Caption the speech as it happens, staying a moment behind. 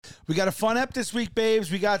We got a fun ep this week, babes.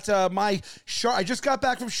 We got my shark. I just got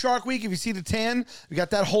back from Shark Week. If you see the tan, we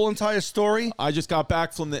got that whole entire story. I just got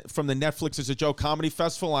back from the Netflix as a Joke Comedy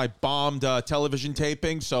Festival. I bombed television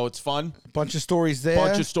taping, so it's fun. Bunch of stories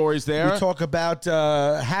there. We talk about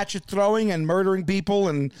hatchet throwing and murdering people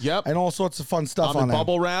and all sorts of fun stuff I'm on in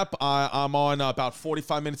bubble wrap. I'm on about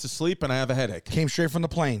 45 minutes of sleep, and I have a headache. Came straight from the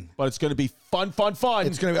plane. But it's going to be fun.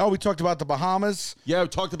 It's going to be, we talked about the Bahamas. Yeah, we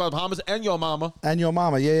talked about Bahamas and Yo Mama.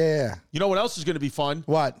 Yeah. You know what else is going to be fun?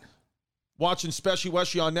 What? Watching Special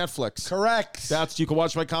Weshy on Netflix. Correct. You can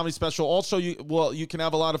watch my comedy special. Also, you can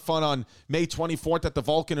have a lot of fun on May 24th at the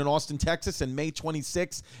Vulcan in Austin, Texas, and May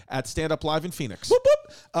 26th at Stand Up Live in Phoenix. Whoop,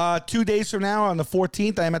 whoop. 2 days from now, on the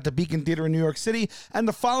 14th, I am at the Beacon Theater in New York City, and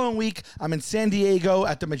the following week, I'm in San Diego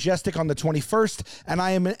at the Majestic on the 21st, and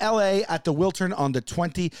I am in LA at the Wiltern on the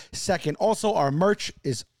 22nd. Also, our merch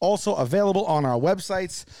is also available on our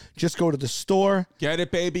websites. Just go to the store. Get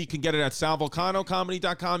it, baby. You can get it at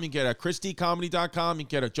salvolcanocomedy.com. You can get it at christycomedy.com. You can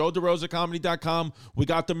get it at joederosacomedy.com. We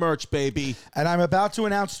got the merch, baby. And I'm about to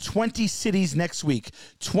announce 20 cities next week.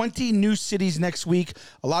 20 new cities next week.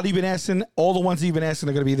 A lot of you have been asking. All the ones that you've been asking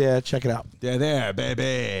are going to be there. Check it out. They're there,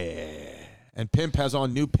 baby. And Pimp has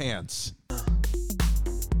on new pants.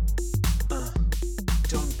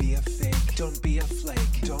 Don't be a fake. Don't be a flake.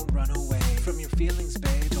 Don't run away from your feelings,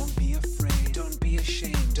 babe. Don't be afraid. Don't be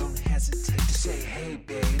ashamed. Don't hesitate to say, hey,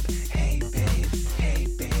 babe. Hey, babe. Hey,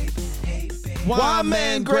 babe. Hey, babe. Why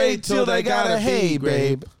men great till they got a hey,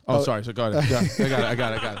 babe? Oh, sorry. So go ahead. Yeah, I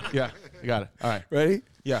got it. Yeah, I got it. All right. Ready?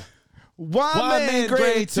 Yeah. Why men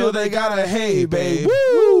great till they got a hey, babe?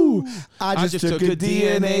 Woo! I just took a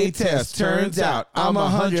DNA test. Turns out I'm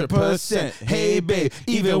 100% hey, babe.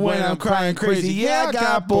 Even when I'm crying crazy, yeah, I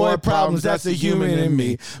got boy problems. That's a human in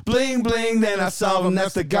me. Bling, bling, then I solve them.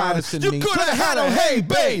 That's the goddess in me. You could have had a hey,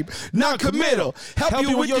 babe. Non-committal. Help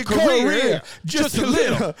you with your career. Just a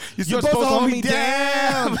little. You're supposed to hold me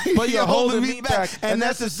down, but you're holding me back. And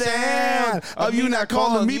that's the sound of you not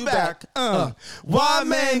calling me back. Why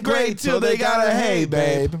men great till they got a hey,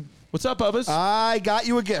 babe? What's up, Bubbas? I got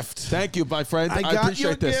you a gift. Thank you, my friend. I got appreciate you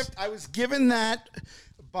a this. gift. I was given that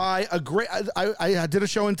by a great. I did a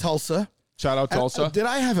show in Tulsa. Shout out Tulsa. Did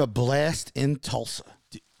I have a blast in Tulsa?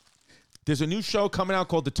 There's a new show coming out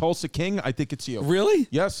called The Tulsa King. I think it's you. Really?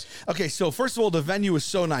 Yes. Okay, so first of all, the venue was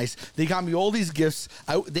so nice. They got me all these gifts.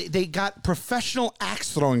 They got professional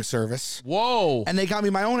axe throwing service. Whoa. And they got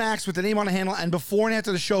me my own axe with the name on the handle. And before and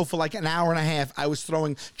after the show, for like an hour and a half, I was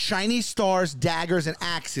throwing Chinese stars, daggers, and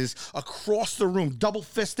axes across the room, double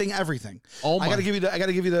fisting everything. Oh my! I gotta give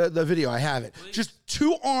you the video. I have it. Just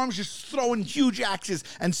two arms, just throwing huge axes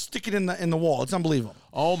and sticking in the wall. It's unbelievable.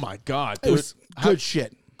 Oh my God! It was good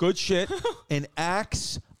shit. Good shit. An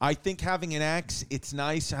axe. I think having an axe, it's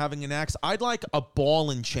nice having an axe. I'd like a ball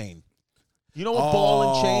and chain. You know, a ball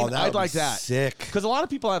and chain? I'd like that. Sick. Because a lot of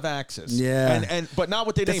people have axes. Yeah. But not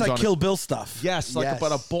with their names on it. That's on like Kill Bill stuff. Yes,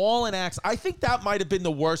 but a ball and axe. I think that might have been the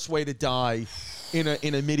worst way to die in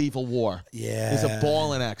a medieval war. Yeah. Is a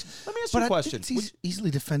ball and axe. Let me ask you a question. It's easily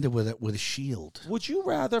defended with a shield. Would you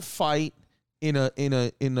rather fight in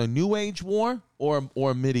a New Age war or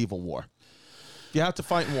a medieval war? You have to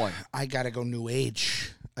fight one. I gotta go New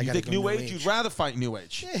Age. You think New Age? You'd rather fight New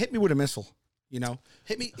Age? Yeah, hit me with a missile. You know,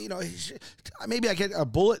 hit me. You know, maybe I get a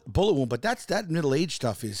bullet wound, but that Middle Age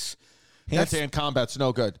stuff is hand-to-hand combat's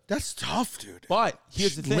no good. That's tough, dude. But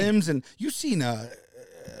here's the thing: limbs, and you've seen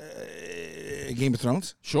Game of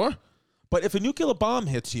Thrones, sure. But if a nuclear bomb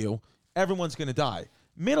hits you, everyone's gonna die.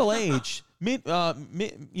 Middle Age,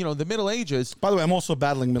 the Middle Ages. By the way, I'm also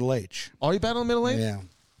battling Middle Age. Are you battling Middle Age? Yeah.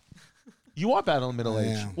 You are battling middle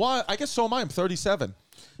age. Well, I guess so am I. I'm 37.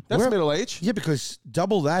 That's middle age. Yeah, because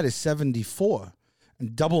double that is 74,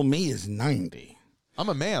 and double me is 90. I'm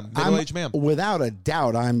a man, middle-aged man. Without a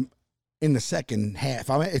doubt, I'm in the second half.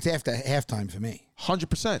 It's after halftime for me.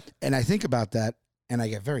 100%. And I think about that, and I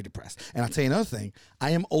get very depressed. And I'll tell you another thing.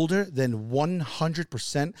 I am older than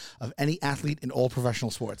 100% of any athlete in all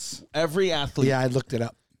professional sports. Every athlete. Yeah, I looked it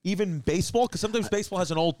up. Even baseball? Because sometimes baseball has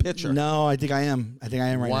an old pitcher. No, I think I am. right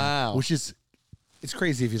now. Wow. Which is, it's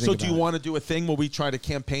crazy if you think about it. So do you want to do a thing where we try to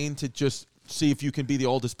campaign to just see if you can be the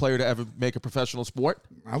oldest player to ever make a professional sport?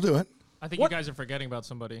 I'll do it. I think you guys are forgetting about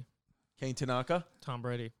somebody. Kane Tanaka? Tom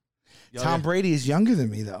Brady. Tom Brady is younger than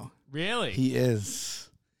me, though. Really? He is.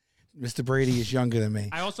 Mr. Brady is younger than me.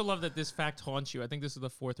 I also love that this fact haunts you. I think this is the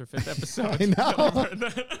 4th or 5th episode. I know.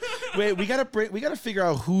 Wait, we gotta figure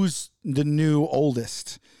out who's the new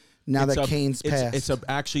oldest now that Kane's passed. It's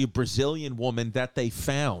actually a Brazilian woman that they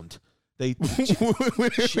found They What do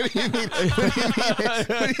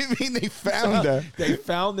you mean they found her? they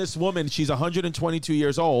found this woman. She's 122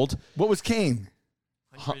 years old. What was Kane?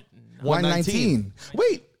 119. 119.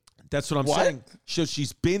 Wait. That's what I'm saying.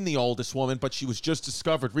 She's been the oldest woman, but she was just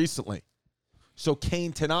discovered recently. So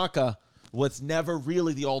Kane Tanaka was never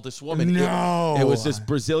really the oldest woman. No. It was this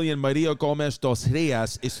Brazilian Maria Gomes dos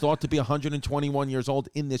Reis. Is thought to be 121 years old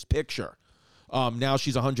in this picture. Now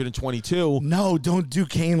she's 122. No, don't do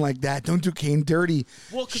Kane like that. Don't do Kane dirty.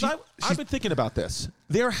 Well, because I've been thinking about this.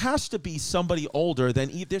 There has to be somebody older than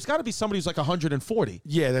there's got to be somebody who's like 140.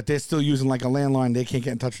 Yeah, that they're still using like a landline. They can't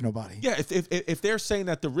get in touch with nobody. Yeah, if they're saying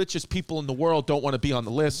that the richest people in the world don't want to be on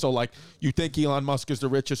the list, so like you think Elon Musk is the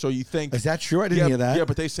richest, or you think Is that true? I didn't hear that. Yeah,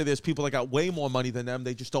 but they say there's people that got way more money than them.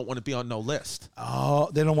 They just don't want to be on no list. Oh,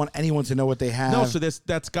 they don't want anyone to know what they have. No, so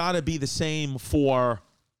that's got to be the same for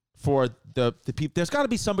the people. There's got to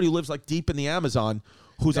be somebody who lives like deep in the Amazon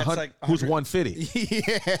who's who's 150.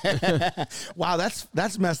 Yeah. Wow,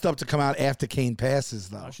 that's messed up to come out after Kane passes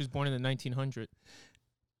though. She was born in the 1900.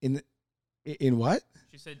 In what?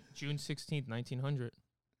 She said June 16th, 1900.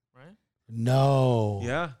 Right? No.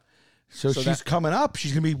 Yeah. So she's coming up.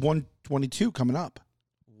 She's gonna be 122 coming up.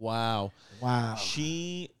 Wow.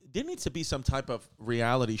 She there needs to be some type of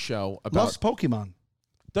reality show about. Loves Pokemon.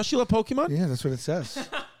 Does she love Pokemon? Yeah, that's what it says.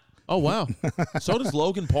 Oh, wow. So does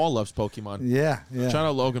Logan Paul loves Pokemon. Yeah. Shout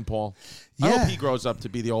out Logan Paul. I hope he grows up to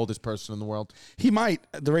be the oldest person in the world. He might,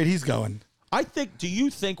 at the rate he's going. Do you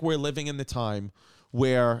think we're living in the time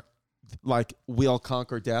where, like, we'll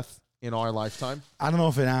conquer death in our lifetime? I don't know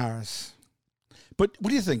if in ours. But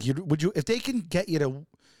what do you think? Would you, if they can get you to,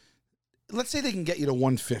 let's say they can get you to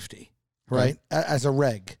 150, right, as a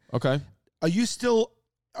reg. Okay.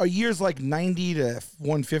 Are years like 90 to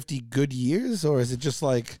 150 good years? Or is it just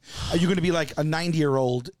like, are you going to be like a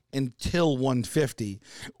 90-year-old until 150?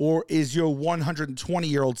 Or is your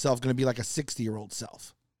 120-year-old self going to be like a 60-year-old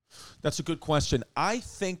self? That's a good question. I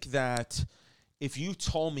think that if you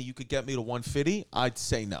told me you could get me to 150, I'd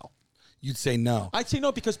say no. You'd say no. I'd say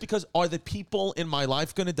no because are the people in my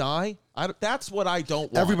life going to die? That's what I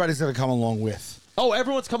don't want. Everybody's going to come along with. Oh,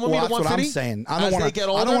 everyone's coming with me to 150? That's what I'm saying. I don't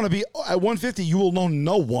want to be at 150. You will know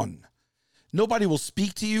no one. Nobody will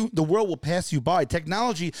speak to you. The world will pass you by.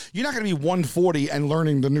 Technology, you're not going to be 140 and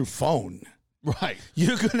learning the new phone. Right.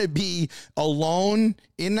 You're going to be alone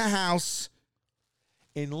in the house.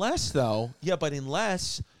 Unless,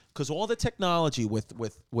 because all the technology with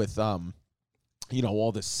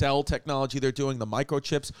all the cell technology they're doing, the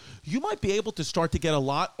microchips, you might be able to start to get a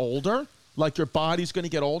lot older. Like your body's going to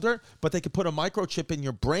get older, but they could put a microchip in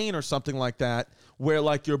your brain or something like that where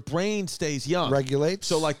like your brain stays young. Regulates?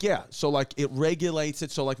 So like it regulates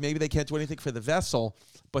it. So like maybe they can't do anything for the vessel,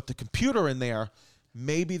 but the computer in there,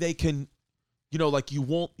 maybe they can,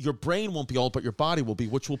 your brain won't be old, but your body will be,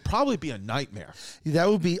 which will probably be a nightmare. That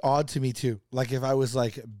would be odd to me too. Like if I was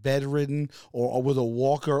like bedridden or with a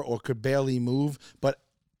walker or could barely move, but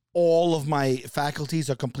all of my faculties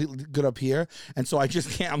are completely good up here, and so I just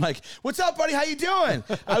can't. I'm like, "What's up, buddy? How you doing?"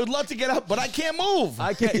 I would love to get up, but I can't move.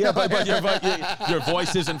 I can't. Yeah, but your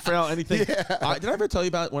voice isn't frail. Anything. Yeah. Did I ever tell you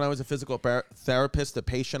about when I was a physical therapist, the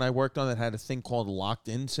patient I worked on that had a thing called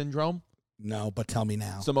locked-in syndrome? No, but tell me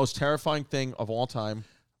now. It's the most terrifying thing of all time.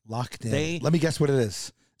 Locked in. Let me guess what it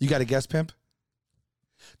is. You got a guess, Pimp?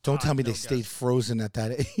 Don't tell me they stayed frozen at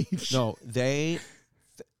that age. No,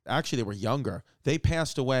 actually, they were younger. They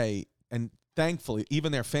passed away, and thankfully,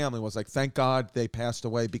 even their family was like, thank God they passed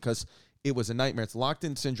away because it was a nightmare. It's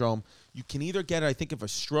locked-in syndrome. You can either get it, I think, of a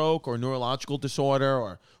stroke or neurological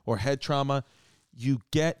disorder or head trauma. You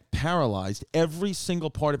get paralyzed. Every single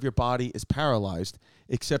part of your body is paralyzed,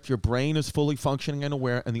 except your brain is fully functioning and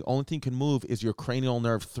aware, and the only thing you can move is your cranial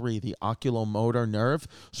nerve 3, the oculomotor nerve.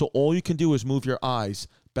 So all you can do is move your eyes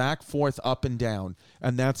back, forth, up, and down,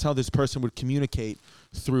 and that's how this person would communicate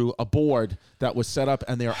through a board that was set up,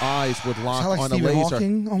 and their eyes would lock like on Stephen a laser.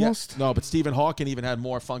 Hawking, almost? Yeah, no, but Stephen Hawking even had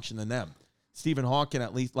more function than them. Stephen Hawking,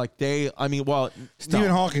 at least, Stephen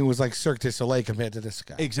Hawking was like Cirque du Soleil compared to this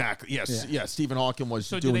guy. Exactly. Yes. Yeah. Stephen Hawking was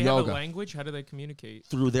doing yoga. So do they have a language? How do they communicate?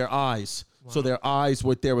 Through their eyes. Wow. So their eyes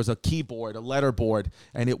there was a keyboard, a letter board,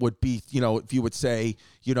 and it would be, if you would say,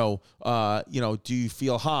 do you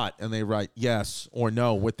feel hot? And they write yes or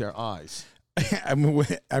no with their eyes. I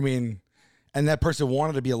mean, and that person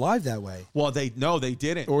wanted to be alive that way. Well, they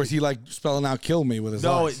didn't. Or is he like spelling out "kill me" with his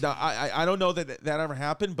eyes? No, I don't know that ever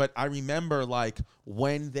happened. But I remember like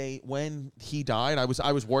when he died, I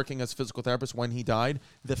was working as a physical therapist when he died.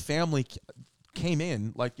 The family came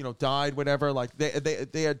in, like, you know, died, whatever. Like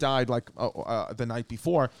they had died like the night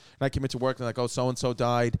before, and I came into work and like, oh, so and so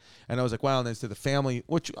died, and I was like, wow. And they said the family,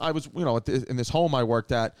 which I was, you know, in this home I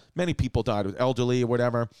worked at, many people died, with elderly or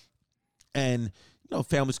whatever, and you know,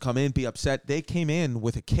 families come in, be upset. They came in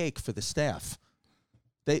with a cake for the staff.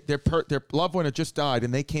 Their loved one had just died,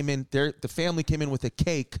 and they came in. The family came in with a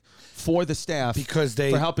cake for the staff because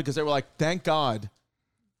for help, because they were like, thank God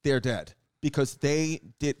they're dead. Because they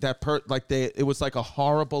did that it was like a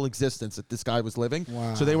horrible existence that this guy was living.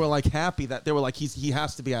 Wow. So they were like happy that they were like, he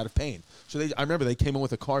has to be out of pain. So I remember they came in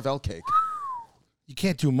with a Carvel cake. You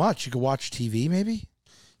can't do much. You could watch TV maybe.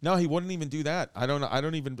 No, he wouldn't even do that. I don't know. I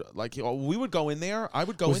don't even like. We would go in there. I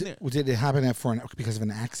would go in there. Did it happen because of an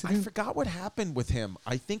I accident? forgot what happened with him.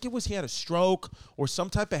 I think it was he had a stroke or some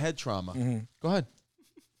type of head trauma. Mm-hmm. Go ahead.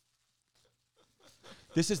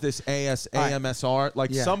 This AMSR.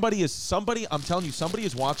 Like somebody. I'm telling you, somebody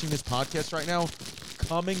is watching this podcast right now,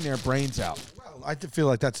 cumming their brains out. Well, I feel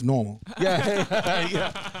like that's normal. Yeah,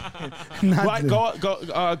 yeah. Right, go to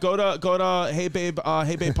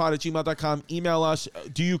heybabepod@gmail.com. Email us.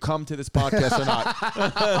 Do you come to this podcast or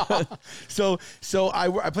not? So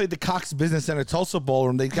I played the Cox Business Center Tulsa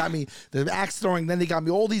Ballroom. They got me the axe throwing. Then they got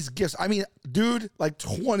me all these gifts. I mean, dude, like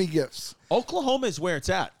 20 gifts. Oklahoma is where it's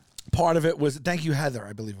at. Part of it was, thank you, Heather,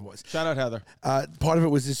 I believe it was. Shout out, Heather. Part of it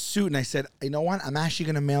was this suit, and I said, you know what? I'm actually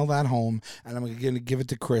going to mail that home, and I'm going to give it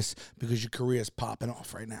to Chris because your career is popping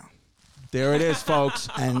off right now. There it is, folks.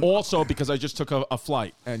 And also, because I just took a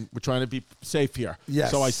flight, and we're trying to be safe here.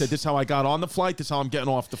 Yes. So I said, this is how I got on the flight. This is how I'm getting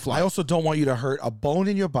off the flight. I also don't want you to hurt a bone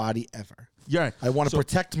in your body ever. Yeah. I want to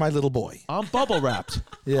protect my little boy. I'm bubble wrapped.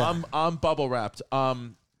 Yeah. I'm bubble wrapped.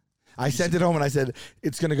 I sent it home and I said,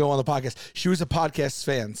 it's going to go on the podcast. She was a podcast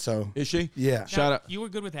fan, so. Is she? Yeah. Shout out. You were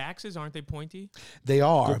good with axes, aren't they pointy? They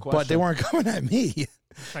are, Good but they question. weren't coming at me.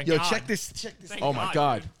 Thank Yo, God. check this. Thank Oh, my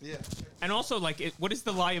God. dude. Yeah. And also, like, what is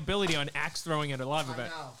the liability on axe throwing at a live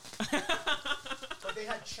event? But they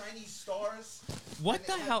had Chinese stars. What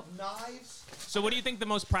the hell? Knives. So, what do you think the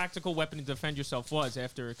most practical weapon to defend yourself was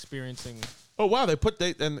after experiencing? Oh, wow.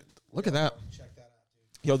 And look at that. Check that out,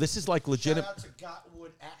 dude. Yo, this is like legitimate. Shout out to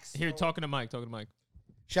Gotwood Axe Here, Throwing. talking to Mike.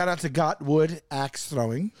 Shout out to Gotwood Axe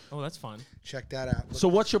Throwing. Oh, that's fun. Check that out. So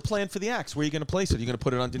what's your plan for the axe? Where are you going to place it? Are you going to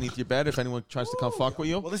put it underneath your bed if anyone tries to come fuck with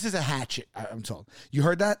you? Well, this is a hatchet, I'm told. You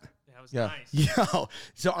heard that? That was Yeah. nice. Yo,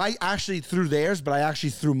 so I actually threw theirs, but I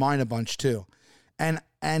actually threw mine a bunch too.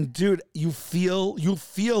 And dude, you feel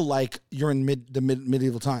like you're in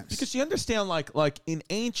medieval times. Because you understand, like in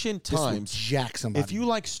ancient This would times, jack somebody. if you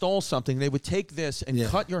like stole something, they would take this and Yeah.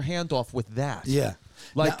 cut your hand off with that. Yeah.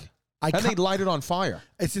 Like, Now, and they'd light it on fire.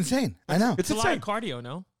 It's insane. I know. It's a lot of cardio,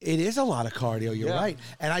 no? It is a lot of cardio. You're Yeah. right.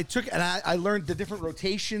 And I learned the different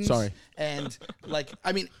rotations. Sorry. And like,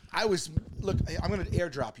 I mean, I'm going to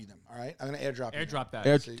airdrop you them. All right. I'm going to airdrop you them. Airdrop that.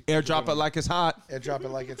 Airdrop it like it's hot. Airdrop it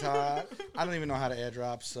like it's hot. I don't even know how to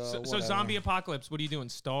airdrop. So So zombie apocalypse. What are you doing?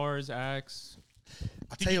 Stars, axe.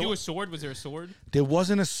 I'll Did tell you do what, a sword? Was there a sword? there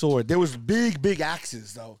wasn't a sword. There was big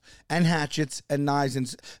axes though, and hatchets and knives.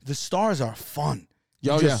 And the stars are fun.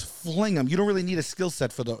 You Oh, just fling them. You don't really need a skill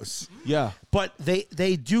set for those. Yeah. But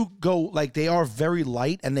they do go, like, they are very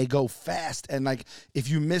light and they go fast. And like, if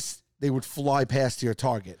you miss, they would fly past your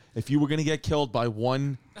target. If you were going to get killed by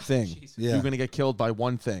one thing, Jesus. Yeah. you were going to get killed by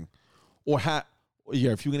one thing. If you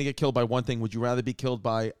were going to get killed by one thing, would you rather be killed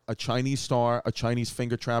by a Chinese star, a Chinese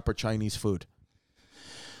finger trap, or Chinese food?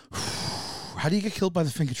 How do you get killed by the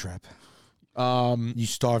finger trap? You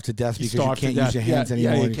starve to death because you starve to can't death. use your hands Yeah,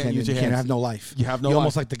 anymore. you can't use your you can't hands. have no life. You have no You're life.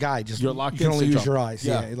 almost like the guy. Just You're locked you can in only use syndrome. your eyes.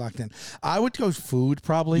 Yeah. Yeah, you're locked in. I would go food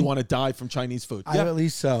probably. You want to die from Chinese food? I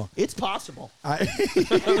believe so. It's possible.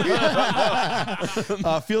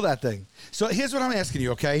 Feel that thing. So here's what I'm asking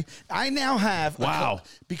you, okay? I now have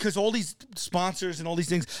because all these sponsors and all these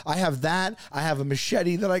things, I have that. I have a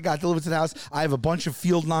machete that I got delivered to the house. I have a bunch of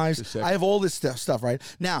field knives. Sick. I have all this stuff, right?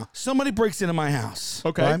 Now, somebody breaks into my house.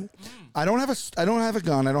 Okay. right? I don't have a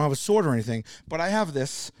gun. I don't have a sword or anything, but I have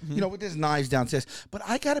this. You know, there's knives downstairs. But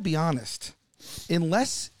I got to be honest,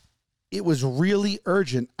 unless it was really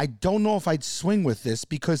urgent, I don't know if I'd swing with this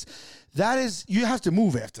because that is, you have to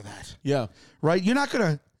move after that. Yeah. Right? You're not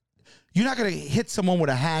gonna hit someone with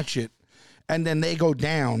a hatchet and then they go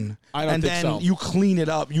down. I don't and think then so. you clean it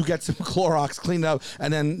up. You get some Clorox, clean it up,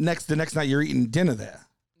 and then the next night you're eating dinner there.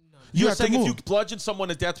 You're have to saying if move. you bludgeoned someone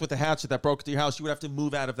to death with a hatchet that broke into your house, you would have to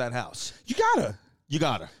move out of that house. You gotta. You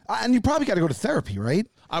gotta. And you probably got to go to therapy, right?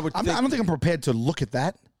 I would I think- don't think I'm prepared to look at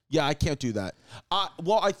that. Yeah, I can't do that.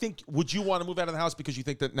 Well, I think, would you want to move out of the house because you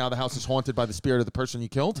think that now the house is haunted by the spirit of the person you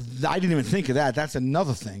killed? I didn't even think of that. That's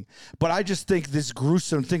another thing. But I just think this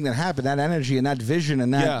gruesome thing that happened, that energy and that vision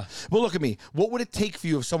and that. Yeah. Well, look at me. What would it take for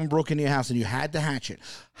you if someone broke into your house and you had to hatch it?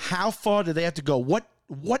 How far do they have to go? What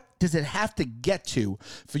does it have to get to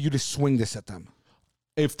for you to swing this at them?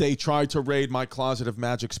 If they tried to raid my closet of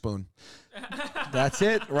Magic Spoon. That's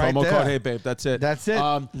it, right Promo there. code, hey babe, that's it. That's it.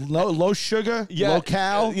 Low sugar, low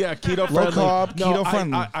cal, yeah, keto low friendly. carb, No, keto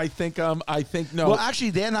friendly. I think no. Well, actually,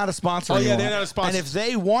 they're not a sponsor. Oh, yeah, anymore. they're not a sponsor. And if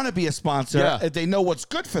they want to be a sponsor, Yeah. if they know what's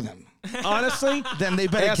good for them, Honestly, then they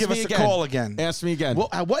better ask give me us a again. call again. Ask me again. Well,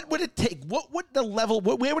 what would it take? What would the level?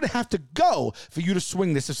 Where would it have to go for you to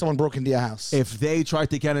swing this if someone broke into your house? If they tried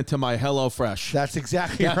to get into my HelloFresh. That's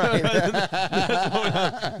exactly right,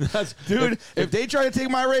 dude. If they try to take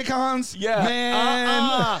my Raycons, Yeah,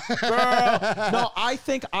 man. girl. No, I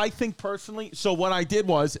think personally. So what I did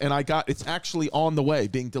was, and it's actually on the way,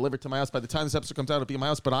 being delivered to my house. By the time this episode comes out, it'll be in my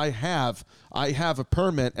house. But I have a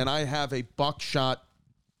permit, and I have a buckshot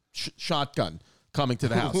shotgun coming to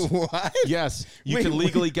the house. What? Yes, you Wait, can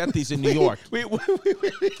legally get these in New York. Wait.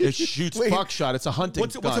 It shoots buckshot. It's a hunting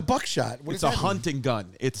gun. What's a buckshot? What It's does a that mean? hunting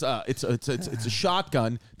gun. It's a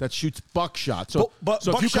shotgun that shoots buckshot. So, But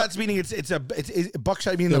so if you cut- buckshot's meaning it's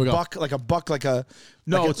buckshot meaning There the we go. buck like a buck like a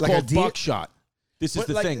no, like it's a, like called a deer? buckshot. This is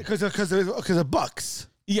the thing. because of bucks.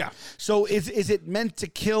 Yeah. So is it meant to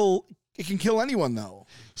kill? It can kill anyone though.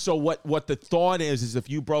 So what the thought is if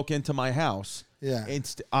you broke into my house, Yeah.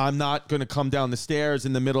 I'm not going to come down the stairs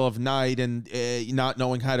in the middle of night and not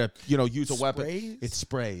knowing how to use a weapon. Sprays? It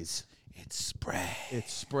sprays. It's spray. It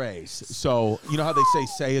sprays. So you know how they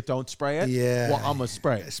say it, don't spray it. Yeah. Well, I'm gonna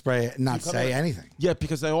spray it. Spray it, not say anything. Yeah,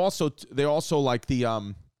 because they also like the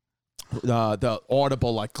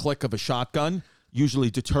audible like click of a shotgun usually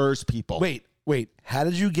deters people. Wait. How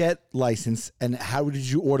did you get licensed? And how did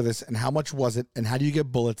you order this? And how much was it? And how do you get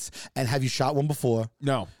bullets? And have you shot one before?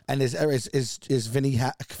 No. And is Vinny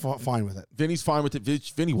fine with it? Vinny's fine with it.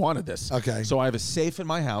 Vinny wanted this. Okay. So I have a safe in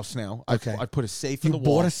my house now. Okay. I put a safe in You the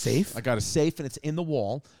wall. bought a safe? I got a safe and it's in the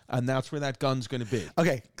wall, and that's where that gun's going to be.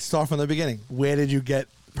 Okay, start from the beginning. Where did you get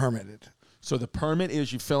permitted? So the permit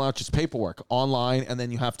is you fill out just paperwork online, and then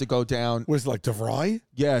you have to go down. What is it, like DeVry?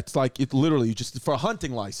 Yeah, it's like it literally you just for a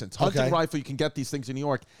hunting license, hunting Okay. rifle. You can get these things in New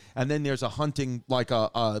York, and then there's a hunting like I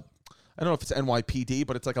don't know if it's NYPD,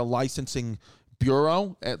 but it's like a licensing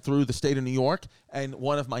bureau through the state of New York. And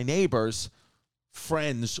one of my neighbors'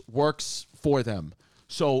 friends works for them.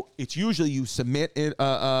 So it's usually you submit it,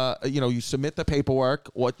 you submit the paperwork,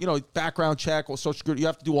 or background check or Social Security. You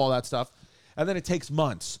have to do all that stuff, and then it takes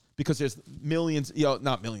months. Because there's millions,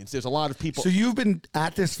 not millions. There's a lot of people. So you've been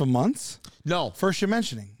at this for months? No, First you're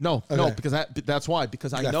mentioning. no, Okay. because that's why.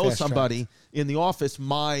 Because I got know fast somebody in the office.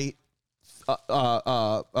 My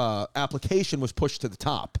application was pushed to the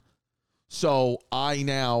top, so I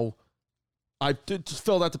just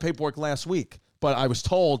filled out the paperwork last week. But I was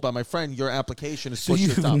told by my friend your application is So pushed to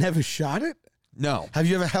the you've top. never shot it? No, Have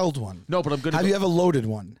you ever held one? no, but I'm good. Have you ever loaded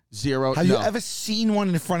one? Zero. Have no. you ever seen one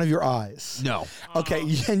in front of your eyes? No. Okay,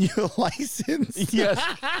 and you're licensed? Yes.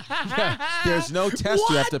 Yeah. There's no test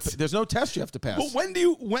you have to. What? There's no test you have to pass. But when do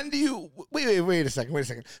you wait a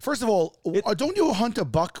second. First of all, don't you hunt a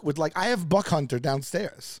buck with I have Buck Hunter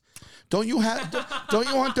downstairs. Don't you hunt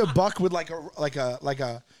a buck with like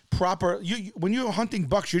a proper when you're hunting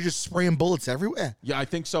bucks, you're just spraying bullets everywhere. Yeah, I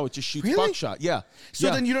think so. It just shoots Really? buckshot. Yeah. So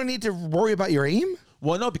Yeah. then you don't need to worry about your aim?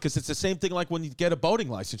 Well, no, because it's the same thing like when you get a boating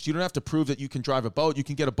license. You don't have to prove that you can drive a boat. You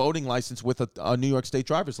can get a boating license with a New York State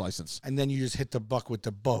driver's license. And then you just hit the buck with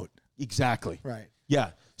the boat. Exactly. Right.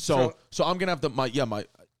 Yeah. So I'm gonna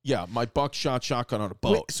have my buckshot shotgun on a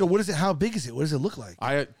boat. Wait, so what is it? How big is it? What does it look like?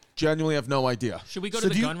 I genuinely have no idea. Should we go So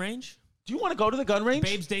to do the you- gun range? Do you want to go to the gun range?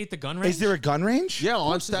 Babes date the gun range? Is there a gun range? Yeah,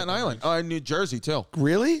 on Staten Island. In New Jersey too.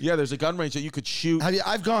 Really? Yeah, there's a gun range that you could shoot.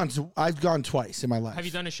 I've gone twice in my life. Have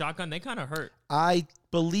you done a shotgun? They kind of hurt. I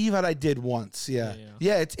believe that I did once. Yeah.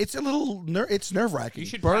 Yeah. It's a little it's nerve wracking. You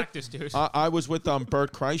should Bert? practice, dude. I was with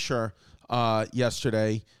Bert Kreischer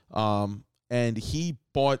yesterday, and he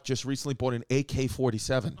just recently bought an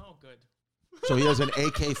AK-47. Oh, good. So he has an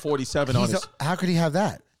AK-47 on his. How could he have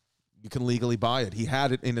that? You can legally buy it. He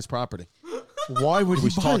had it in his property. Why would he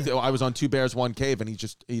buy it? I was on Two Bears, One Cave, and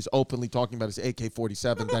he's openly talking about his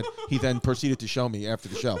AK-47 that he then proceeded to show me after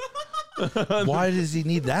the show. Why does he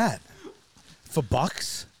need that? For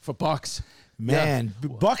bucks? For bucks. Man,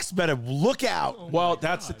 bucks better look out. Well,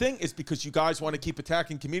 that's the thing, is because you guys want to keep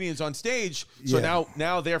attacking comedians on stage, so Yeah.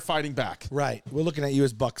 now they're fighting back. Right. We're looking at you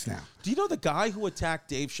as bucks now. Do you know the guy who attacked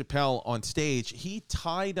Dave Chappelle on stage? He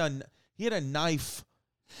had a knife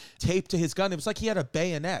taped to his gun. It was like he had a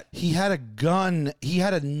bayonet. He had a gun. He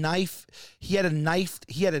had a knife. He had a knife.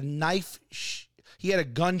 He had a knife. He had a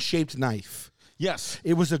gun-shaped knife. Yes.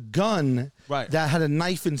 It was a gun Right. that had a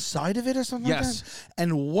knife inside of it or something Yes. like that.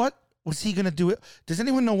 And what was he going to do? Does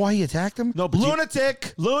anyone know why he attacked him? No, but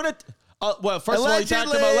Lunatic. Well, first of all, he attacked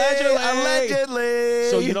him allegedly. Allegedly.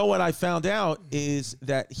 So you know what I found out is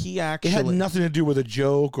that he actually It had nothing to do with a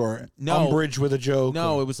joke or umbrage with a joke.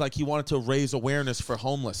 No, it was like he wanted to raise awareness for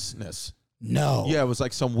homelessness. No. Yeah, it was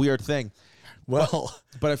like some weird thing. Well,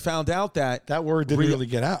 But I found out that that word didn't really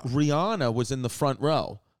get out. Rihanna was in the front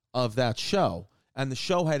row of that show, and the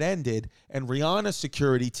show had ended, and Rihanna's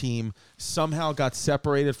security team somehow got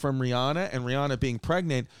separated from Rihanna, and Rihanna being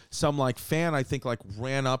pregnant, some like fan, I think, like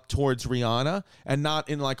ran up towards Rihanna, and not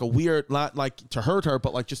in like a weird, not like to hurt her,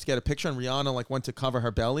 but like just to get a picture, and Rihanna like went to cover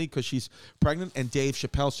her belly because she's pregnant, and Dave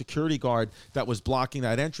Chappelle's security guard that was blocking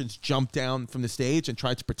that entrance jumped down from the stage and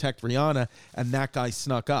tried to protect Rihanna, and that guy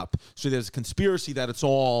snuck up. So there's a conspiracy that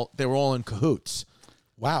they were all in cahoots.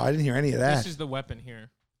 Wow, I didn't hear any of that. This is the weapon here.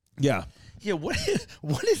 Yeah. Yeah, what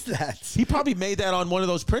is that? He probably made that on one of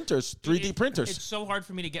those printers, 3D printers. It's so hard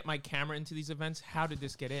for me to get my camera into these events. How did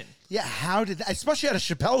this get in? Yeah, how did that? Especially at a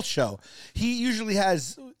Chappelle show. He usually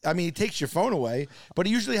has, I mean, he takes your phone away, but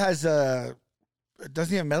he usually has,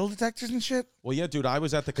 doesn't he have metal detectors and shit? Well, yeah, dude, I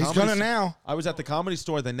was at the He's comedy gonna now. I was at the Comedy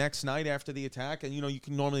Store the next night after the attack, and you know, you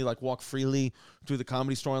can normally like walk freely through the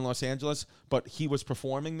Comedy Store in Los Angeles, but he was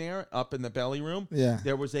performing there up in the belly room. Yeah.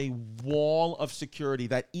 There was a wall of security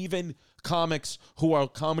that even comics who are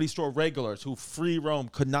Comedy Store regulars who free roam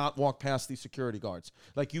could not walk past these security guards.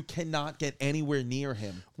 Like, you cannot get anywhere near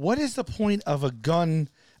him. What is the point of a gun,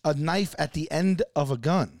 a knife at the end of a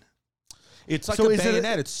gun? It's like So a is it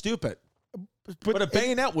bayonet. It's stupid. But a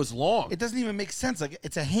bayonet was long. It doesn't even make sense. Like,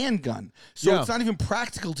 it's a handgun. So Yeah. it's not even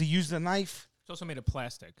practical to use the knife. It's also made of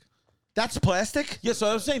plastic. That's plastic? Yeah, so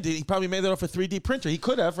I was saying, he probably made that off a 3D printer. He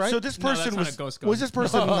could have, right? So this No, that's person not was a ghost gun. was this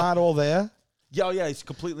person not all there? Yeah, he's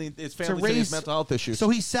completely. His family's in his mental health issues. So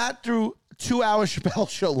he sat through 2 hours Chappelle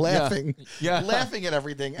show laughing, Yeah. laughing at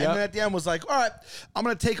everything, and Yep. then at the end was like, "All right, I'm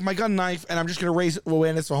gonna take my gun knife and I'm just gonna raise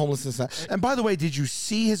awareness for homelessness." And by the way, did you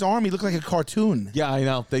see his arm? He looked like a cartoon. Yeah, I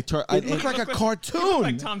know. They turn. It looked like a cartoon.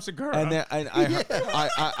 Like Tom Segura. And then,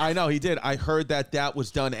 I know he did. I heard that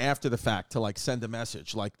was done after the fact to like send a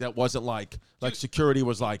message. Like, that wasn't like security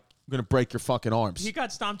was like, "I'm gonna break your fucking arms." he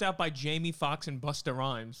got stomped out by Jamie Foxx and Busta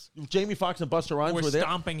Rhymes. Jamie Foxx and Busta Rhymes We're were there.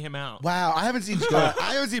 stomping him out. Wow, I haven't seen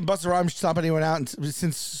Busta Rhymes stomp anyone out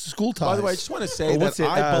since School Ties. By the way, I just want to say What's that it,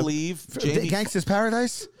 I believe Jamie. Gangsta's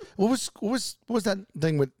Paradise. What was that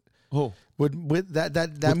thing with? Who? With that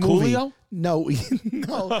With movie? Coolio? No,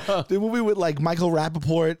 no, the movie with like Michael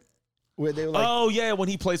Rappaport, where they were like, Oh yeah, when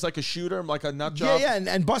he plays like a shooter, like a nut job. yeah,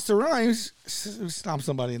 and Busta Rhymes stomped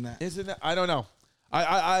somebody in that. Isn't that? I don't know.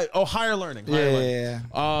 Higher learning. Yeah.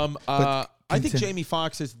 I think continue. Jamie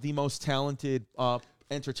Foxx is the most talented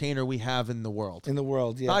entertainer we have in the world. In the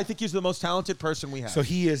world, yeah. I think he's the most talented person we have. So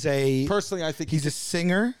he is Personally, I think he's a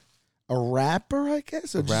singer, a rapper, I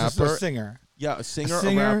guess, or just rapper. a singer. yeah, a singer,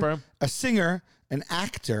 a rapper. a singer, an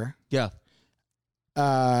actor, Yeah.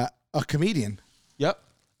 a comedian. Yep.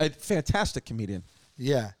 A fantastic comedian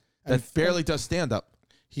Yeah, that barely does stand up.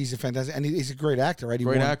 he's a fantastic, and he's a great actor, right? He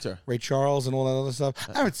Great won actor. Ray Charles and all that other stuff.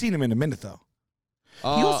 I haven't seen him in a minute though. He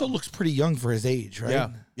also looks pretty young for his age, right? Yeah.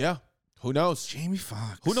 Yeah. Who knows? Jamie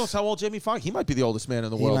Foxx. Who knows how old Jamie Foxx? He might be the oldest man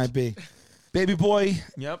in the He world. might be. Baby boy,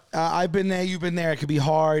 Yep. I've been there. You've been there. It can be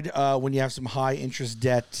hard when you have some high interest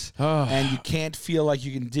debt and you can't feel like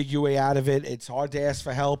you can dig your way out of it. It's hard to ask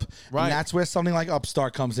for help. Right. And that's where something like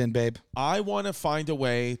Upstart comes in, babe. I want to find a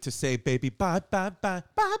way to say, baby, bye, bye, bye,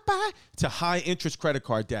 bye, bye, to high interest credit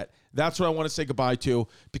card debt. That's what I want to say goodbye to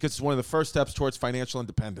because it's one of the first steps towards financial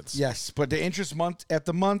independence. Yes, but the interest month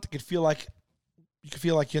after month could feel like you could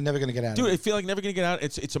feel like you're never gonna get out Dude, of it. I feel like never gonna get out.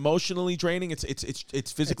 It's emotionally draining. It's physically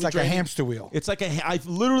It's like draining. a hamster wheel. It's like I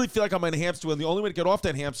literally feel like I'm on a hamster wheel. And the only way to get off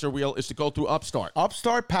that hamster wheel is to go through Upstart.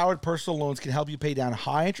 Upstart powered personal loans can help you pay down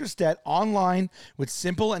high interest debt online with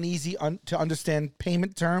simple and easy to understand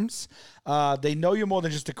payment terms. They know you're more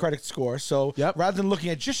than just a credit score. So Yep. rather than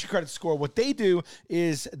looking at just your credit score, what they do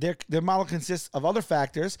is their model consists of other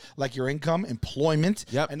factors like your income, employment,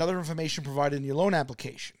 Yep. and other information provided in your loan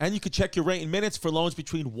application. And you can check your rate in minutes for loans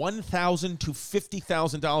between $1,000 to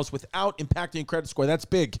 $50,000 without impacting your credit score. That's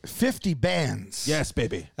big. 50 bands. Yes,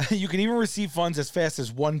 baby. You can even receive funds as fast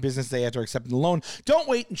as one business day after accepting the loan. Don't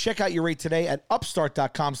wait and check out your rate today at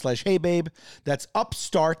upstart.com/heybabe. That's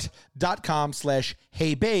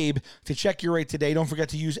upstart.com/heybabe to check your rate today. Don't forget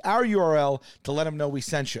to use our URL to let them know we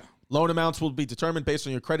sent you. Loan amounts will be determined based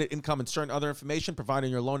on your credit, income, and certain other information provided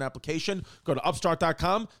in your loan application. Go to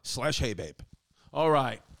upstart.com/heybabe. All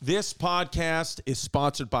right. This podcast is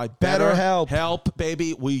sponsored by BetterHelp. Help,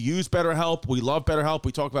 baby. We use BetterHelp. We love BetterHelp.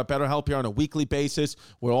 We talk about BetterHelp here on a weekly basis.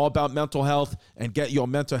 We're all about mental health and get your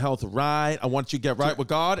mental health right. I want you to get right with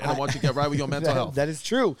God, and I want you to get right with your mental health. That is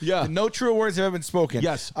true. Yeah. No truer words have ever been spoken.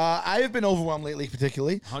 Yes. I have been overwhelmed lately,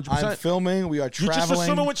 particularly. 100%. I'm filming. We are traveling. You just were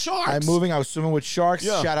swimming with sharks. I'm moving. I was swimming with sharks.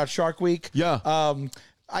 Yeah. Shout out Shark Week. Yeah.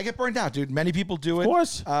 I get burned out, dude. Many people do it. Of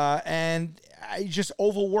course. And I just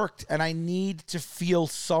overworked, and I need to feel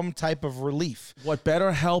some type of relief. What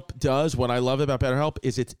BetterHelp does, what I love about BetterHelp,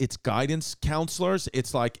 is it's guidance counselors.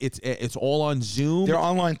 It's like it's all on Zoom. They're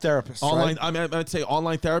online therapists. Online, right? I'd say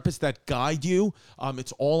online therapists that guide you.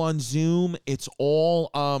 It's all on Zoom. It's all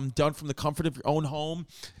done from the comfort of your own home.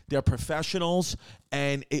 They're professionals,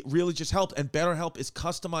 and it really just helped. And BetterHelp is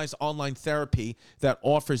customized online therapy that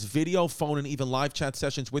offers video, phone, and even live chat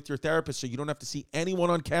sessions with your therapist, so you don't have to see anyone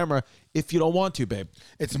on camera if you don't want to, babe.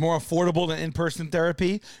 It's more affordable than in-person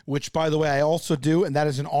therapy, which, by the way, I also do, and that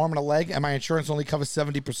is an arm and a leg, and my insurance only covers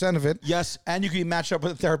 70% of it. Yes. And you can be matched up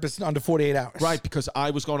with a therapist in under 48 hours. Right, because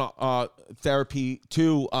I was going to therapy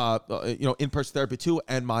too, in-person therapy too,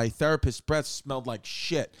 and my therapist's breath smelled like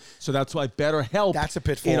shit. So that's why BetterHelp. That's a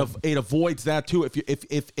pitfall. It avoids that too.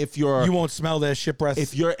 If you're You won't smell their shit breath.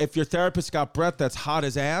 if your therapist got breath that's hot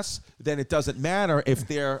as ass, then it doesn't matter if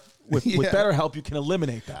they're with BetterHelp. You can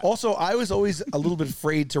eliminate that. Also, I was always a little bit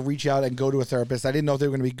afraid to reach out and go to a therapist. I didn't know if they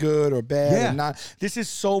were going to be good or bad. Yeah. And not. This is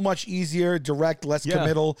so much easier, direct, less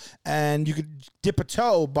committal, and you could dip a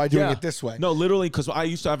toe by doing it this way. No, literally, because I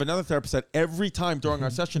used to have another therapist that every time during our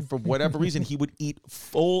session, for whatever reason, he would eat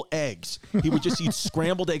full eggs. He would just eat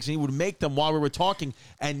scrambled eggs, and he would make them while we were talking.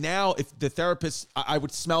 And now, if the therapist, I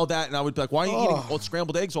would smell that, and I would be like, why are you eating all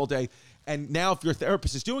scrambled eggs all day? And now if your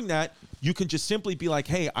therapist is doing that, you can just simply be like,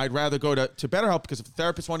 hey, I'd rather go to BetterHelp, because if the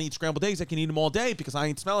therapist want to eat scrambled eggs, I can eat them all day because I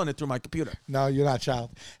ain't smelling it through my computer. No, you're not,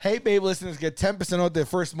 child. Hey, Babe listeners get 10% off their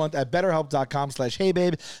first month at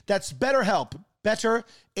BetterHelp.com/HeyBabe. That's BetterHelp.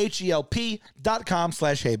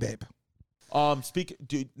 BetterHelp.com/HeyBabe.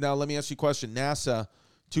 Dude, now let me ask you a question. NASA,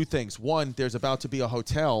 two things. One, there's about to be a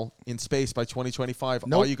hotel in space by 2025.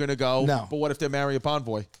 Nope. Are you going to go? No. But what if they marry a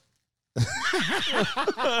Bonvoy?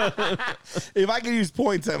 If I can use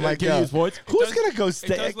points, I might Can go. you use points? Who's going to go It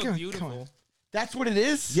stay? does Come look on, beautiful. come on. That's what it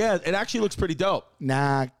is? Yeah, it actually looks pretty dope.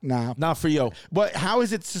 Nah. Not for you. But how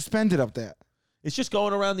is it suspended up there? It's just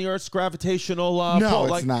going around the Earth's gravitational No,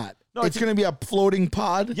 pull. it's not. No, It's going to be a floating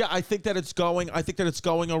pod. Yeah, I think that it's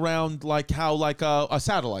going around like how a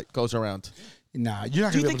satellite goes around. Nah, you're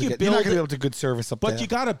not Do you going to think be you able to build be it- able to good service up there. But you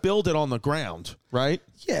got to build it on the ground, right?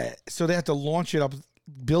 Yeah, so they have to launch it up,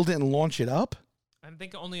 build it and launch it up. I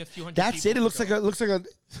think only a few hundred. That's it. It looks like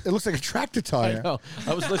a tractor I tire. know.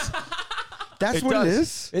 I was listening. That's what it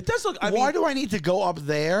is. It does look. Why do I need to go up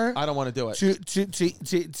there I don't want to do it.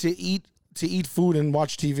 to eat food and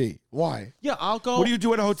watch TV? Why? Yeah, I'll go. What do you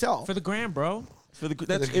do at a hotel? for the gram, bro.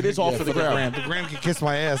 It is all for the gram. The gram can kiss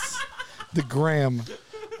my ass. The gram.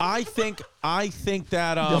 I think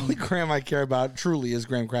that The only gram I care about truly is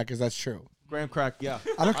graham crackers. That's true. Graham Crack. Yeah,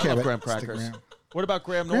 I don't care love about Graham Instagram. Crackers. What about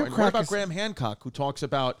Graham Graham Norton? What about Crackers- Graham Hancock, who talks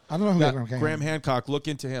about? I don't know who that Graham Graham Hancock. Look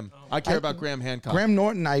into him. I care about Graham Hancock. Graham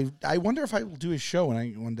Norton. I wonder if I will do his show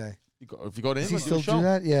one day. If you go to Does he England, still do a show. do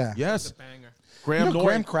that? Yeah. Yes, Banger. Graham You know, Norton.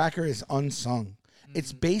 graham cracker is unsung.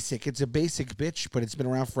 It's basic. It's a basic bitch, but it's been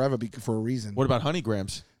around forever for a reason. What about Honey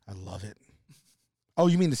Grams? I love it. Oh,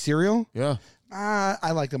 you mean the cereal? Yeah.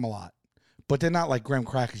 I like them a lot, but they're not like graham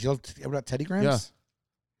crackers. You love about Teddy Grahams? Yeah.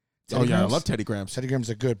 Teddy I Grahams? love Teddy Grams. Teddy Grahams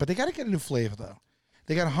are good, but they got to get a new flavor though.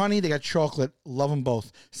 They got honey, they got chocolate. Love them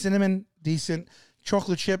both. Cinnamon, decent.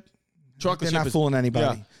 Chocolate chip. Chocolate They're chip not is- fooling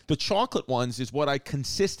anybody. Yeah. The chocolate ones is what I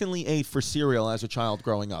consistently ate for cereal as a child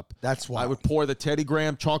growing up. That's why I would pour the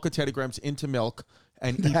chocolate Teddy Grahams into milk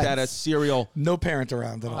and eat that as cereal. No parent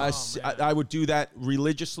around at all. I would do that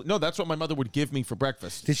religiously. No, that's what my mother would give me for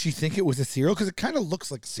breakfast. Did she think it was a cereal? Because it kind of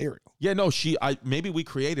looks like cereal. Yeah, no, maybe we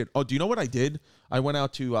created. Oh, do you know what I did? I went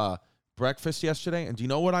out to breakfast yesterday, and do you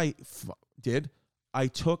know what I did? I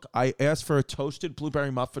asked for a toasted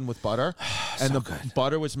blueberry muffin with butter, and the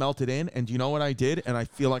butter was melted in. And do you know what I did? And I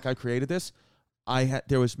feel like I created this.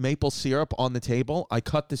 There was maple syrup on the table. I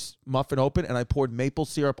cut this muffin open, and I poured maple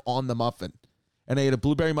syrup on the muffin. And I ate a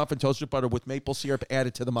blueberry muffin toasted butter with maple syrup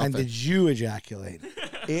added to the muffin. And did you ejaculate?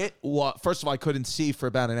 It was, first of all, I couldn't see for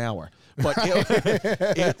about an hour, but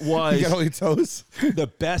it was You got all your toes? the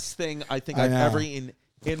best thing I think I've know. ever eaten.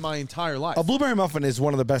 in my entire life. A blueberry muffin is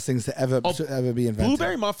one of the best things to ever be invented.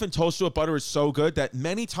 Blueberry muffin toasted with butter is so good that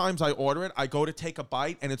many times I order it, I go to take a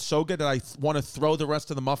bite, and it's so good that I want to throw the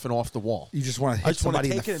rest of the muffin off the wall. You just want to hit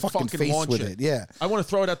somebody in the fucking face launch with it. Yeah. I want to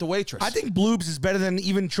throw it at the waitress. I think Bloobs is better than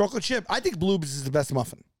even chocolate chip. I think Bloobs is the best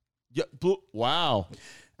muffin. Yeah, wow.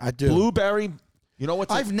 I do. Blueberry, you know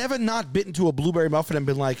what? I've never not bitten to a blueberry muffin and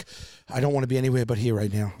been like, I don't want to be anywhere but here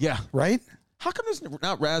right now. Yeah. Right? How come there's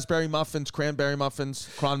not raspberry muffins, cranberry muffins,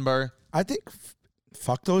 cranberry? I think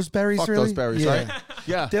fuck those berries, Fuck really? those berries, yeah. right?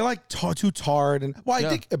 Yeah. They're like too tart. And well, I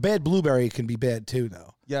think a bad blueberry can be bad too,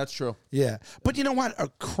 though. Yeah, that's true. Yeah. But you know what? A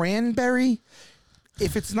cranberry,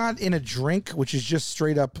 if it's not in a drink, which is just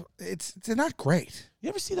straight up, they're not great. You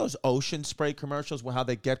ever see those Ocean Spray commercials where how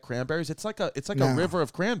they get cranberries? It's like a river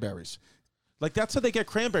of cranberries. Like that's how they get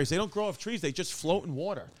cranberries. They don't grow off trees. They just float in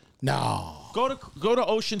water. No. Go to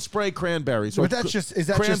Ocean Spray cranberries. But that's just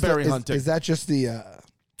cranberry hunting. Is that just the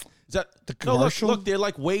Is that the commercial? No, look, they're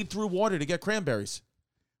like wade through water to get cranberries.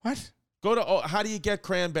 What? Go to how do you get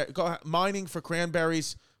cranberry? Go mining for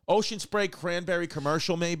cranberries. Ocean Spray cranberry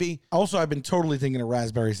commercial, maybe. Also, I've been totally thinking of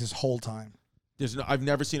raspberries this whole time. I've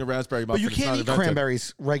never seen a raspberry muffin. But you can't eat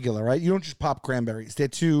cranberries regular, right? You don't just pop cranberries. They're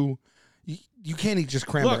too. You can't eat just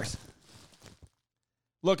cranberries.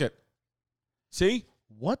 Look it. See?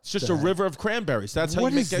 What's it's just a river of cranberries. That's how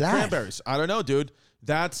you get cranberries. I don't know, dude.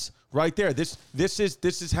 That's right there. This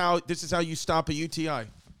is how you stop a UTI.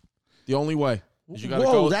 The only way. You gotta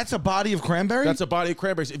Whoa, that's a body of cranberries? That's a body of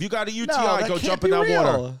cranberries. If you got a UTI, go jump in that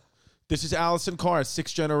water. This is Allison Carr,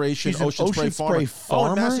 6th generation Ocean Spray farmer.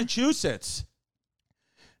 Oh, in Massachusetts.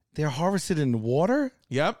 They're harvested in water?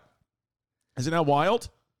 Yep. Isn't that wild?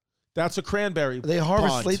 That's a cranberry. They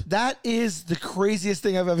harvest. That is the craziest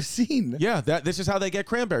thing I've ever seen. Yeah, this is how they get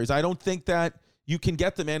cranberries. I don't think that you can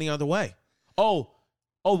get them any other way. Or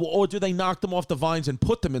do they knock them off the vines and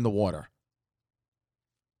put them in the water?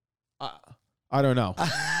 I don't know.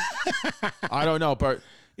 I don't know, but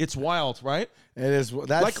it's wild, right? It is.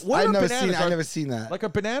 That's like I've never seen that. Like, are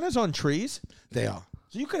bananas on trees? They are.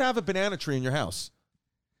 So you could have a banana tree in your house.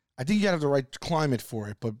 I think you have the right climate for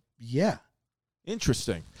it, but yeah.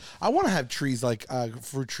 Interesting. I want to have trees like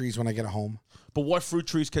fruit trees when I get a home. But what fruit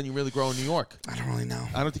trees can you really grow in New York? I don't really know.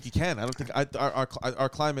 I don't think you can. I don't think our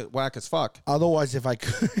climate whack as fuck. Otherwise, if I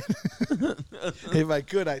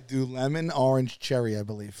could, I'd do lemon, orange, cherry, I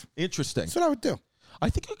believe. Interesting. That's what I would do. I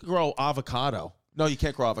think you could grow avocado. No, you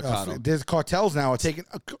can't grow avocado. There's cartels now are taking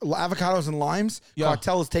avocados and limes. Yeah.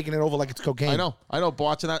 Cartel is taking it over like it's cocaine. I know.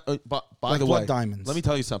 Watching that. By like the blood way, diamonds. Let me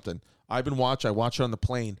tell you something. I watch it on the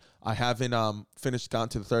plane. I haven't gotten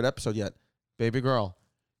to the 3rd episode yet. Baby girl,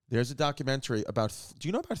 there's a documentary about. Do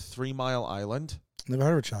you know about 3 Mile Island? Never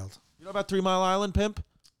heard of a child. You know about 3 Mile Island, pimp?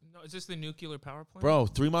 No, is this the nuclear power plant? Bro,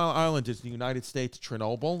 3 Mile Island is the United States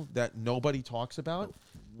Chernobyl that nobody talks about.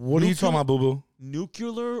 What are you talking about, boo-boo?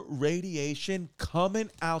 Nuclear radiation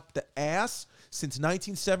coming out the ass since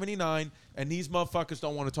 1979, and these motherfuckers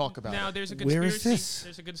don't want to talk about now, it. there's a conspiracy. Where is this?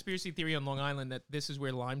 There's a conspiracy theory on Long Island that this is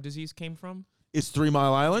where Lyme disease came from. Is 3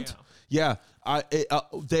 Mile Island? Yeah.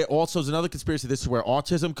 There also is another conspiracy. This is where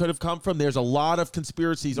autism could have come from. There's a lot of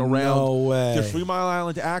conspiracies around the 3 Mile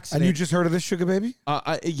Island accident. And you just heard of this, Sugar Baby?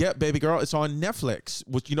 Yeah, baby girl. It's on Netflix.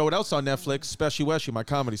 You know what else on Netflix? Special Weshy, my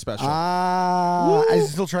comedy special. Is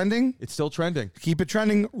it still trending? It's still trending. Keep it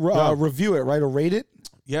trending. Review it, right? Or rate it?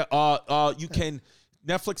 Yeah. You can.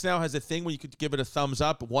 Netflix now has a thing where you could give it a thumbs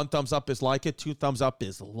up. 1 thumbs up is like it. 2 thumbs up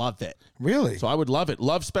is love it. Really? So I would love it.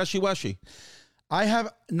 Love Special Weshy. I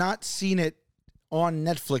have not seen it on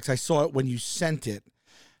Netflix. I saw it when you sent it.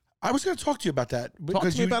 I was going to talk to you about that. Talk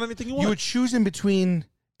to me about anything you want. You would choose in between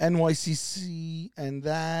NYCC and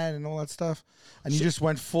that and all that stuff, and you just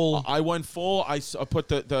went full. I went full. I put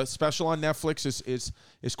the special on Netflix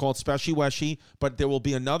is called Special Weshy, but there will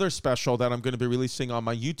be another special that I'm going to be releasing on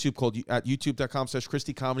my YouTube called at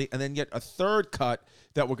youtube.com/ChristyComedy, and then yet a third cut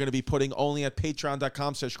that we're going to be putting only at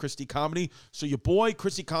patreon.com/ChristyComedy. So your boy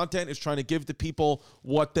Christy Content is trying to give the people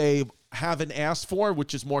what they haven't asked for,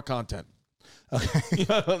 which is more content. Okay.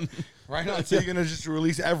 Right on. So you're going to just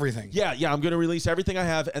release everything. Yeah. I'm going to release everything I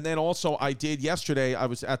have. And then also I did yesterday, I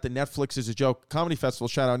was at the Netflix is a Joke Comedy Festival.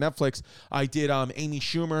 Shout out Netflix. I did Amy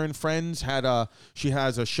Schumer and Friends. She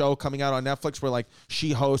has a show coming out on Netflix where like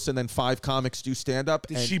she hosts and then 5 comics do stand-up.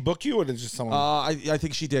 Did she book you or did just someone? I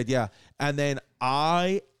think she did, yeah. And then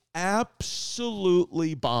I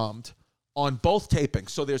absolutely bombed on both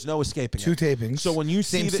tapings. So there's no escaping 2 it. tapings. So when you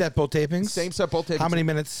Same set, both tapings? Same set, both tapings. How many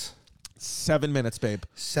minutes? 7 minutes, babe.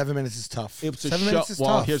 7 minutes is tough. It was 7 show, minutes is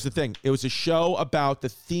well, tough. Here's the thing. It was a show about, the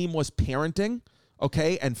theme was parenting.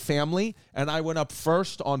 okay, and family, and I went up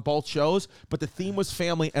first on both shows, but the theme was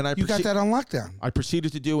family, and You got that on lockdown. I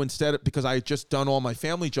proceeded to do instead, because I had just done all my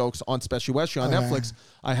family jokes on Special Westry on Netflix.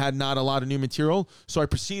 I had not a lot of new material, so I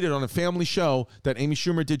proceeded on a family show that Amy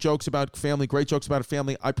Schumer did jokes about family, great jokes about a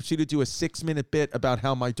family. I proceeded to do a 6-minute bit about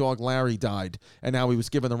how my dog Larry died and how he was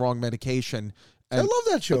given the wrong medication. And I love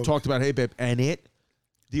that joke. Talked about, hey, babe, and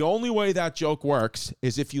the only way that joke works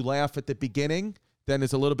is if you laugh at the beginning, then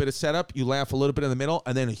there's a little bit of setup, you laugh a little bit in the middle,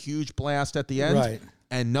 and then a huge blast at the end. Right.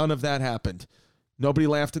 And none of that happened. Nobody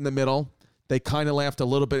laughed in the middle. They kind of laughed a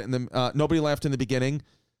little bit in the. Nobody laughed in the beginning.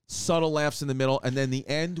 Subtle laughs in the middle, and then the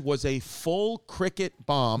end was a full cricket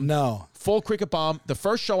bomb. No. Full cricket bomb. The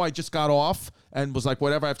first show I just got off and was like,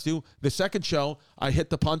 whatever I have to do. The second show, I hit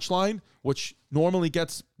the punchline, which normally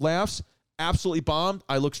gets laughs. Absolutely bombed.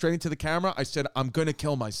 I looked straight into the camera. I said, I'm going to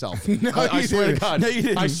kill myself. I swear to God. No, you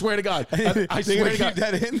didn't. I swear to God. I They're swear gonna to God. keep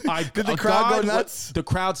that in? Did the crowd God, go nuts? The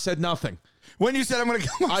crowd said nothing. When you said I'm going to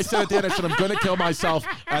kill myself. I said at the end, I said, I'm going to kill myself.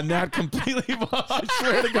 And that completely, I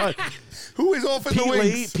swear to God. Who is off in the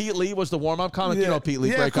wings? Pete Lee was the warm-up comic. Yeah. You know Pete Lee,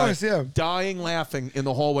 Yeah, great of course, guy. yeah. Dying laughing in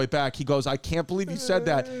the hallway back. He goes, I can't believe you said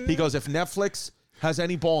that. He goes, if Netflix has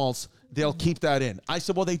any balls, they'll keep that in. I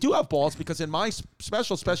said, well, they do have balls, because in my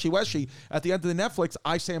special, Special Westry, at the end of the Netflix,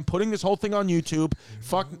 I say I'm putting this whole thing on YouTube.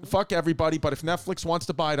 Fuck everybody, but if Netflix wants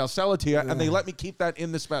to buy it, I'll sell it to you. And they let me keep that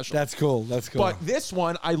in the special. That's cool. That's cool. But this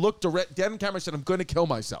one, I looked dead in camera and said, I'm going to kill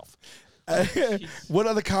myself. What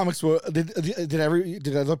other comics were?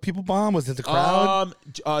 Did other people bomb? Was it the crowd?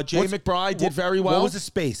 Jay McBride did very well. What was the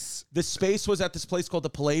space? The space was at this place called the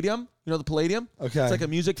Palladium. You know the Palladium? Okay. It's like a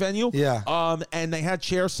music venue. Yeah. And they had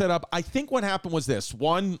chairs set up. I think what happened was this.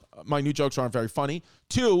 One, my new jokes aren't very funny.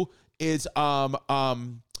 Two is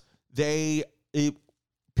they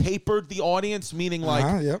papered the audience, meaning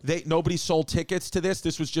like yep. nobody sold tickets to this.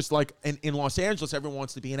 This was just like in Los Angeles, everyone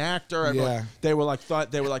wants to be an actor. Yeah. They were like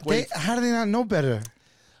wait. How do they not know better?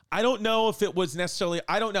 I don't know if it was necessarily.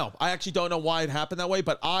 I don't know. I actually don't know why it happened that way.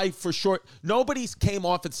 But I, for sure, nobody came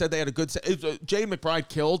off and said they had a good. Jay McBride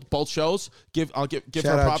killed both shows. I'll give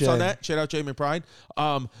her props on that. Shout out Jay McBride.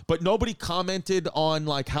 But nobody commented on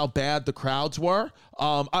like how bad the crowds were.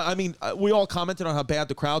 I mean, we all commented on how bad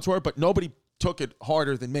the crowds were, but nobody took it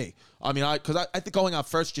harder than me. I mean, because I think going out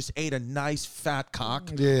first just ate a nice fat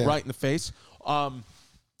cock right in the face.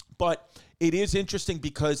 But it is interesting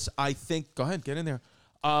because I think. Go ahead, get in there.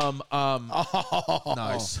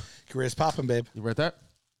 Nice. Career's popping, babe. You read that?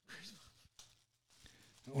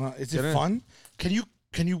 Well, is it fun? Can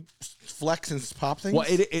you flex and pop things? Well,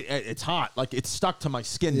 it's hot. Like it's stuck to my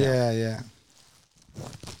skin now. Yeah.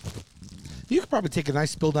 You could probably take a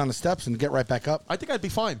nice spill down the steps and get right back up. I think I'd be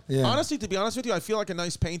fine. Yeah. Honestly, to be honest with you, I feel like a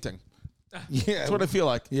nice painting. Yeah. That's what I feel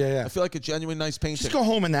like. Yeah. I feel like a genuine nice painting. Just go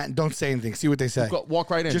home in that and don't say anything. See what they say. Walk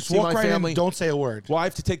right in. Just see walk my right family. in. Don't say a word. Well, I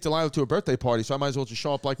have to take Delilah to a birthday party, so I might as well just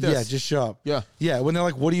show up like this. Yeah, just show up. Yeah. Yeah. When they're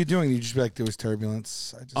like, "What are you doing?" You just be like, "There was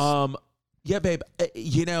turbulence." Yeah, babe.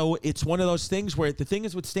 You know, it's one of those things where the thing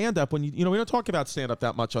is with stand-up, when you know, we don't talk about stand-up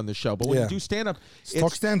that much on this show, but when you do stand-up,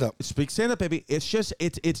 talk stand-up. Speak stand-up, baby. It's just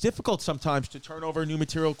it's difficult sometimes to turn over new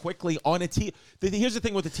material quickly on a TV. Here's the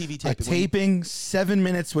thing with the TV taping. A taping, 7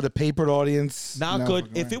 minutes with a papered audience. Not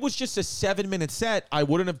good. If it was just a 7-minute set, I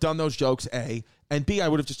wouldn't have done those jokes, A. And B, I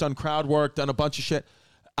would have just done crowd work, done a bunch of shit.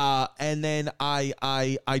 And then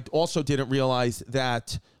I also didn't realize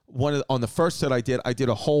that on the first set I did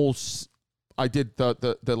a whole... I did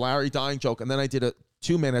the Larry dying joke, and then I did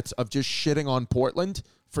 2 minutes of just shitting on Portland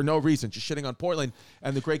for no reason, just shitting on Portland.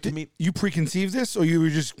 And the great comedian. You preconceived this, or you were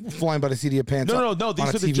just flying by the seat of your pants? No.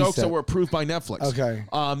 These are the jokes that were approved by Netflix. Okay.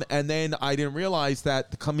 And then I didn't realize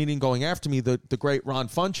that the comedian going after me, the great Ron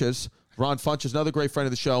Funches, another great friend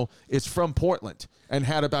of the show, is from Portland and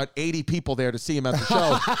had about 80 people there to see him at the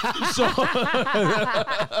show.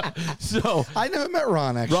 so I never met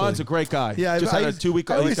Ron, actually. Ron's a great guy. Yeah, just had a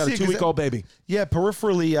 2-week-old. He's got a 2-week-old baby. Yeah,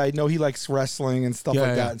 peripherally, I know he likes wrestling and stuff like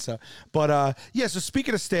that. Yeah. And so, but so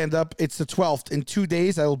speaking of stand-up, it's the 12th. In 2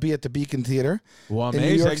 days, I will be at the Beacon Theater in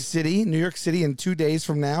New York City in 2 days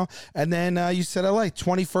from now. And then you said LA.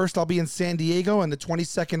 21st, I'll be in San Diego, and the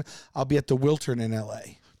 22nd, I'll be at the Wiltern in LA.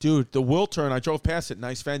 Dude, the Wiltern, I drove past it.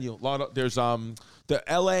 Nice venue. There's the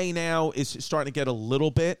LA now is starting to get a little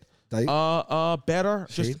bit better.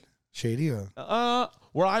 Shady?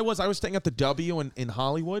 Where I was staying at the W in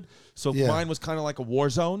Hollywood, so mine was kind of like a war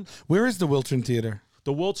zone. Where is the Wiltern Theater?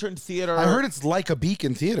 The Wiltern Theater. I heard it's like a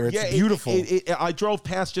Beacon Theater. It's beautiful. I drove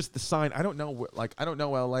past just the sign. I don't know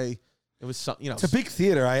LA. It was something, It's a big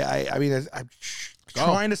theater. I mean, I'm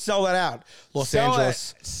trying to sell that out. Los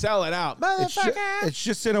Angeles. Sell it out, motherfucker. It's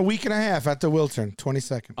just in a week and a half at the Wiltern,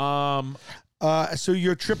 22nd. So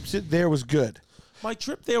your trip there was good. My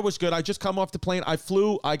trip there was good. I just come off the plane. I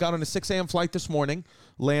got on a 6 a.m. flight this morning,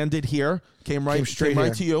 landed here, came right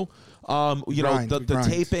to you.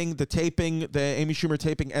 The taping, the Amy Schumer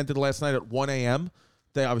taping ended last night at 1 a.m.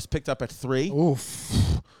 I was picked up at 3.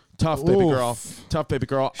 Oof. Tough, baby girl. Tough, baby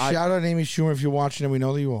girl. Shout out Amy Schumer if you're watching, and we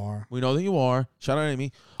know that you are. We know that you are. Shout out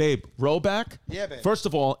Amy. Babe, Rollback. Yeah, babe. First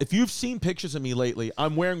of all, if you've seen pictures of me lately,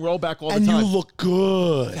 I'm wearing Rollback all the time. And time. you look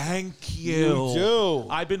good. Thank you. You do.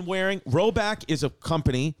 I've been wearing... Rollback is a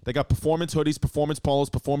company. They got performance hoodies, performance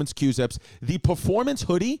polos, performance Q-zips. The performance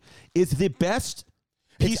hoodie is the best...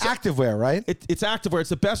 It's activewear, right? It's activewear.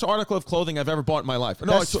 It's the best article of clothing I've ever bought in my life.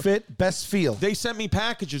 Best fit, best feel. They sent me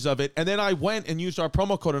packages of it, and then I went and used our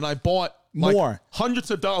promo code, and I bought more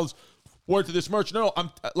hundreds of dollars worth of this merch. No,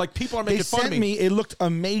 I'm like, people are making fun of me. They sent me. It looked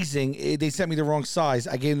amazing. They sent me the wrong size.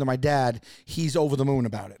 I gave them to my dad. He's over the moon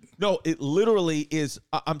about it. No, it literally is.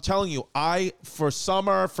 I'm telling you, for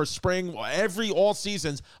summer, for spring, all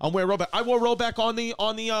seasons, I'm wearing Rollback. I wore Rollback on the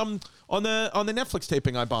Netflix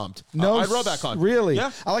taping I bombed. No, I Rollback on. Really?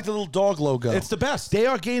 Yeah. I like the little dog logo. It's the best. They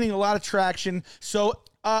are gaining a lot of traction. So,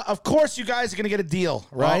 of course, you guys are going to get a deal,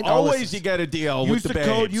 right? Always you get a deal with the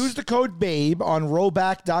babes. Use the code BABE on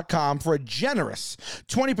rollback.com for a generous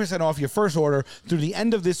 20% off your first order through the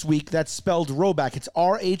end of this week. That's spelled Rollback. It's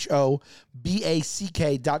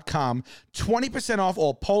RHOBACK.com. 20% off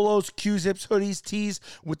all polos, Q-zips, hoodies, tees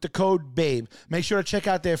with the code BABE. Make sure to check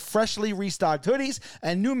out their freshly restocked hoodies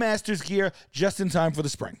and new Masters gear just in time for the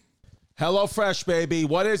spring. HelloFresh, baby.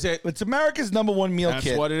 What is it? It's America's #1 meal kit.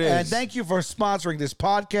 That's what it is. And thank you for sponsoring this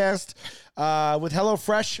podcast. With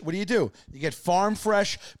HelloFresh, what do? You get farm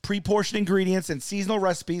fresh, pre-portioned ingredients and seasonal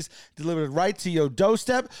recipes delivered right to your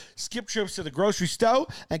doorstep. Skip trips to the grocery store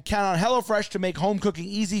and count on HelloFresh to make home cooking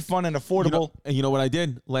easy, fun, and affordable. You know what I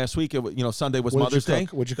did last week? Sunday was Mother's Day.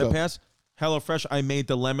 What'd you cook? Past HelloFresh, I made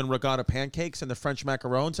the lemon regatta pancakes and the French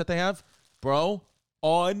macarons that they have. Bro,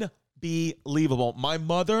 unbelievable. My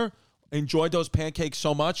mother enjoyed those pancakes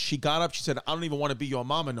so much, she got up, she said, I don't even want to be your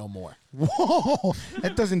mama no more. Whoa,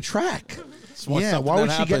 that doesn't track. Yeah, why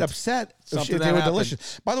would she get upset if they were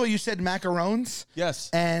delicious? By the way, you said macarons. Yes.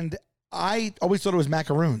 And I always thought it was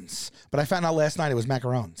macaroons, but I found out last night it was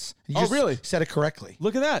macarons. You just really? Said it correctly.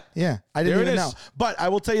 Look at that. Yeah, I didn't even know. But I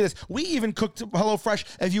will tell you this. We even cooked HelloFresh.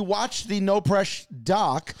 If you watch the No Fresh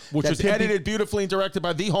doc. Which was edited beautifully and directed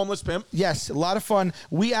by The Homeless Pimp. Yes, a lot of fun.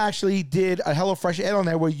 We actually did a HelloFresh ad on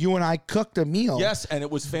there where you and I cooked a meal. Yes, and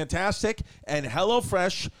it was fantastic. And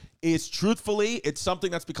HelloFresh is truthfully, it's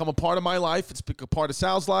something that's become a part of my life. It's a part of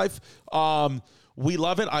Sal's life. We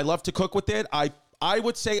love it. I love to cook with it. I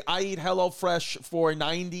would say I eat HelloFresh for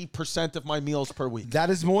 90% of my meals per week.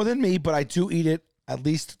 That is more than me, but I do eat it at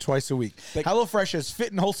least twice a week. HelloFresh has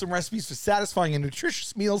fit and wholesome recipes for satisfying and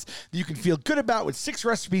nutritious meals that you can feel good about with 6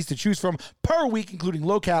 recipes to choose from per week, including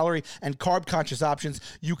low-calorie and carb-conscious options.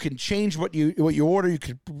 You can change what you order. You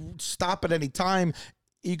can stop at any time.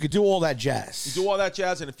 You could do all that jazz.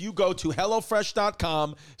 And if you go to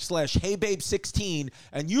HelloFresh.com/HeyBabe16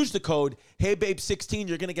 and use the code HeyBabe16,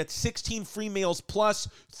 you're going to get 16 free meals plus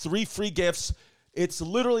 3 free gifts. It's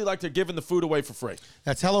literally like they're giving the food away for free.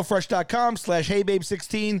 That's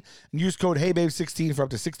HelloFresh.com/HeyBabe16 and use code HeyBabe16 for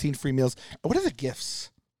up to 16 free meals. What are the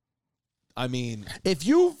gifts? I mean, if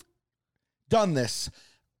you've done this,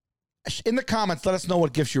 in the comments, let us know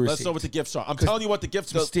what gifts you received. Let's know what the gifts are. I'm telling you what the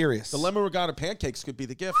gifts are. Mysterious. The lemon regatta pancakes could be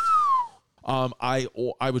the gift.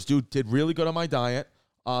 Did really good on my diet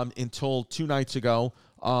until 2 nights ago.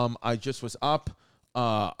 I just was up.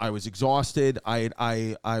 I was exhausted.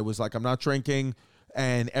 I was like, I'm not drinking.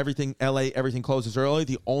 And everything closes early.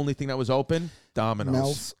 The only thing that was open, Domino's.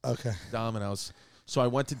 Mel's? Okay. Domino's. So I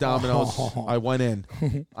went to Domino's. I went in.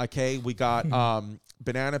 Okay, we got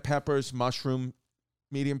banana peppers, mushroom,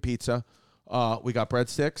 medium pizza. We got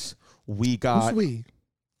breadsticks. We got... Who's we?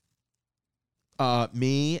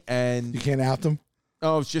 Me and... You can't out them?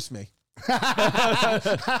 Oh, it's just me.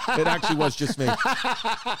 It actually was just me.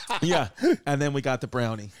 Yeah. And then we got the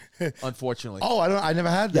brownie, unfortunately. Oh, I never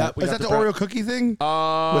had that. Yeah, is that the Oreo cookie thing? With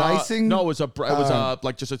icing? No, it was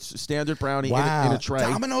like just a standard brownie in a tray.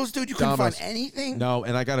 Domino's, dude? You couldn't find anything? No,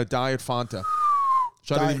 and I got a Diet Fanta.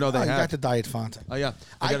 So I didn't even know they had. You got the Diet Fanta. Oh, yeah.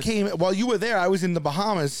 I came, while you were there, I was in the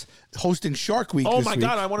Bahamas hosting Shark Week Oh, my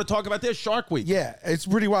God. I want to talk about this, Shark Week. Yeah, it's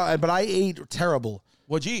pretty wild, but I ate terrible.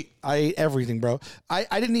 What'd you eat? I ate everything, bro.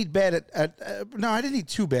 I didn't eat bad no, I didn't eat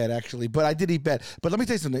too bad, actually, but I did eat bad. But let me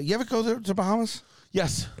tell you something. You ever go to Bahamas?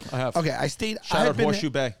 Yes, I have. Okay, I stayed. Shout out Horseshoe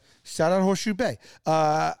Bay. Shout out Horseshoe Bay.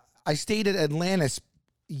 I stayed at Atlantis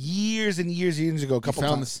years and years and years ago. A You couple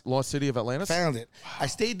found times. the lost city of Atlantis? Found it. I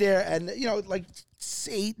stayed there, and like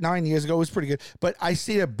 8-9 years ago, it was pretty good. But I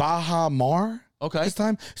stayed at Baha Mar. Okay. This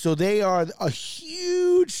time, so they are a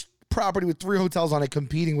huge property with 3 hotels on it,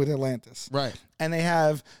 competing with Atlantis. Right. And they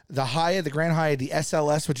have the Hyatt, the Grand Hyatt, the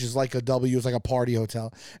SLS, which is like a W, it's like a party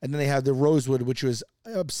hotel, and then they have the Rosewood, which was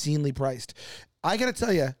obscenely priced. I gotta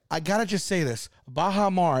tell you, I gotta just say this, Baha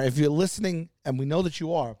Mar, if you're listening, and we know that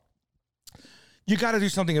you are, you got to do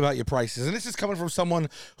something about your prices. And this is coming from someone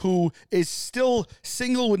who is still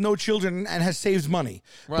single with no children and has saved money.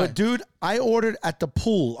 Right. But dude, I ordered at the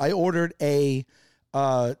pool. I ordered it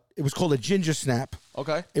was called a ginger snap.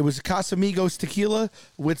 Okay. It was Casamigos tequila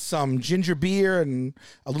with some ginger beer and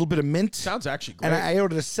a little bit of mint. Sounds actually great. And I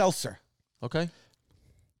ordered a seltzer. Okay.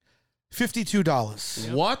 $52.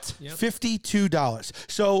 Yep. What? Yep. $52.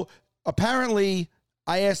 So apparently,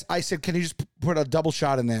 I said, can you just put a double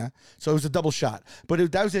shot in there? So it was a double shot.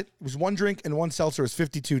 But that was it. It was one drink and one seltzer. It was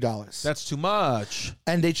 $52. That's too much.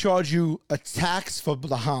 And they charge you a tax for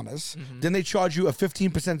Bahamas. Then they charge you a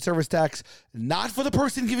 15% service tax, not for the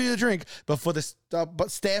person giving you the drink, but for the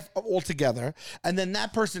staff altogether. And then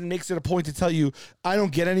that person makes it a point to tell you, I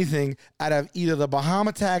don't get anything out of either the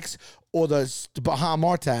Bahama tax or the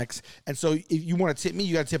Bahama tax. And so if you want to tip me,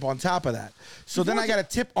 you got to tip on top of that. So then I got to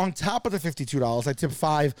tip on top of the $52. I tip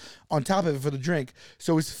 $5 on top of it for the drink.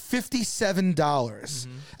 So it was $57.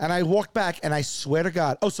 And I walked back and I swear to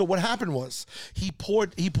God. Oh, so what happened was he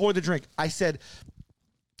poured the drink. I said,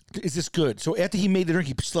 is this good? So after he made the drink,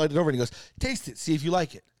 he slid it over and he goes, taste it. See if you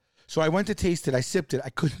like it. So I went to taste it. I sipped it. I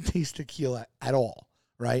couldn't taste tequila at all.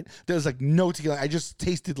 Right? There was like no tequila. I just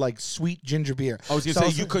tasted like sweet ginger beer. I was going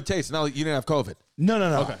to say, you could taste. No, you didn't have COVID. No.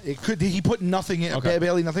 Okay. It could. He put nothing in. Okay.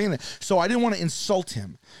 Barely nothing in it. So I didn't want to insult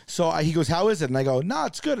him. So he goes, "How is it?" And I go, "No,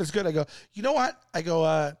 it's good. It's good." I go, "You know what?" I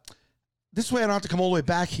go, "This way I don't have to come all the way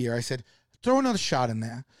back here." I said, "Throw another shot in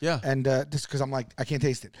there." Yeah. And just because I'm like, I can't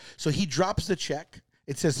taste it. So he drops the check.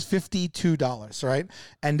 It says $52, right?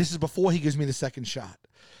 And this is before he gives me the second shot.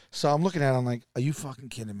 So I'm looking at it. I'm like, "Are you fucking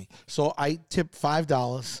kidding me?" So I tip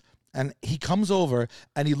 $5. And he comes over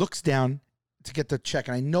and he looks down to get the check.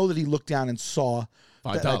 And I know that he looked down and saw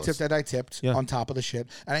that I tipped Yeah. on top of the shit.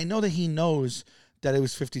 And I know that he knows that it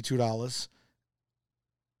was $52.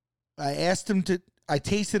 I asked him I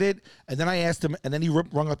tasted it, and then I asked him, and then he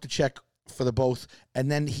rung up the check for the both, and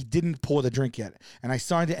then he didn't pour the drink yet. And I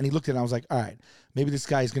signed it, and he looked at it, and I was like, all right, maybe this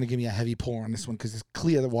guy is going to give me a heavy pour on this one because it's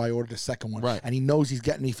clear that why I ordered a second one. Right. And he knows he's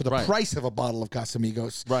getting me for the Right. price of a bottle of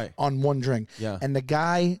Casamigos Right. on one drink. Yeah. And the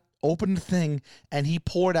guy opened the thing, and he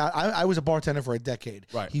poured out, I was a bartender for a decade.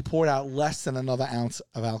 Right. He poured out less than another ounce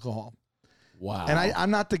of alcohol. Wow. And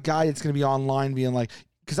I'm not the guy that's going to be online being like,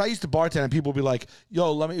 because I used to bartend and people would be like,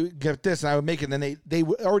 yo, let me get this. And I would make it. And then they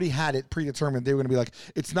already had it predetermined. They were going to be like,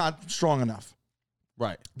 it's not strong enough.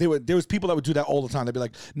 Right. There was people that would do that all the time. They'd be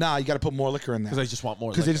like, nah, you got to put more liquor in there. Because they just want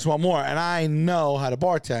more. Because they just want more. And I know how to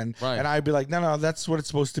bartend. Right. And I'd be like, no, that's what it's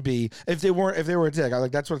supposed to be. If they were a dick, I was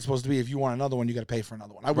like, that's what it's supposed to be. If you want another one, you got to pay for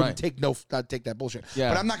another one. I wouldn't take that bullshit. Yeah.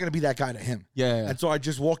 But I'm not going to be that guy to him. Yeah. And so I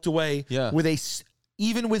just walked away with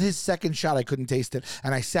even with his second shot, I couldn't taste it.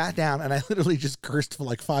 And I sat down and I literally just cursed for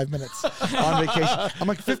like 5 minutes on vacation. I'm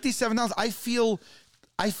like, $57.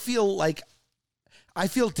 I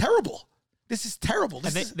feel terrible. This is terrible.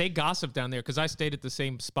 And they gossip down there because I stayed at the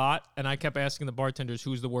same spot and I kept asking the bartenders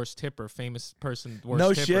who's the worst tipper, famous person, worst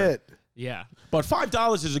no tipper. shit. Yeah. But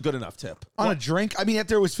 $5 is a good enough tip. On a drink? I mean,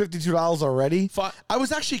 after it was $52 already. Fi- I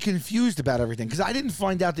was actually confused about everything because I didn't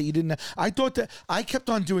find out that you didn't. I thought that I kept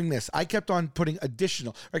on doing this. I kept on putting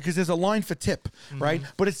additional, right? Because there's a line for tip, right?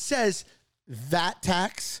 But it says VAT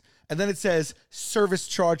tax. And then it says service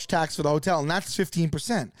charge tax for the hotel. And that's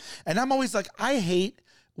 15%. And I'm always like, I hate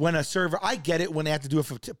when a server, I get it when they have to do it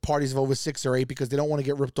for parties of over 6 or 8 because they don't want to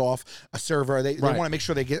get ripped off a server. They want to make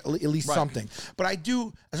sure they get at least something. But I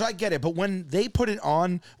get it. But when they put it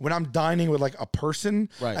on, when I'm dining with like a person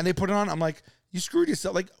and they put it on, I'm like, you screwed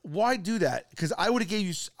yourself. Like, why do that? Because I would have gave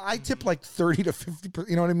you, I tip like 30 to 50%.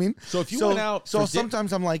 You know what I mean? So if you went out. So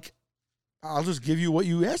sometimes I'm like, I'll just give you what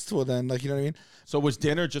you asked for then. Like, you know what I mean? So was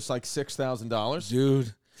dinner just like $6,000?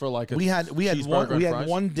 Dude. For like a we had fries?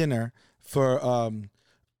 one dinner for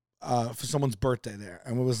someone's birthday there,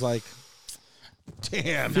 and it was like,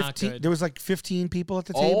 damn, Not 15, good. there was like 15 people at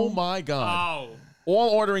the table. oh my God. Oh, All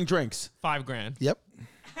ordering drinks. $5,000. Yep.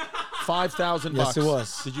 $5,000. Yes, it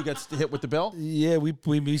was. Did you get hit with the bill? Yeah, we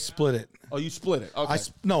split it. Oh, you split it. Okay.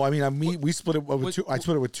 We split it with two. I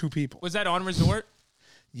split it with 2 people. Was that on resort?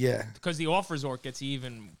 Yeah. Because the off resort gets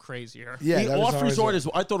even crazier. Yeah. the that was off our resort is.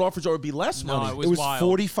 I thought off resort would be less No, money. it was It was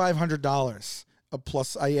wild. $4,500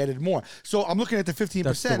 plus I added more. So I'm looking at the 15%.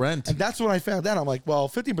 That's the rent. And that's when I found out. I'm like, well,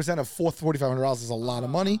 15% of $4,500 is a lot of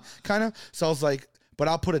money, kind of. So I was like, but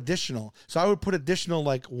I'll put additional. So I would put additional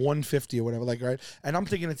like 150 or whatever, like, right? And I'm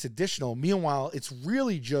thinking it's additional. Meanwhile, it's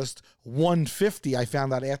really just 150. I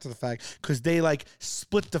found out after the fact because they like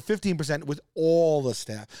split the 15% with all the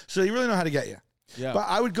staff. So they really know how to get you. Yeah. But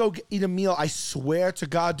I would go eat a meal. I swear to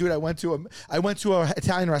God, dude, I went to an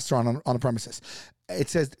Italian restaurant on the premises. It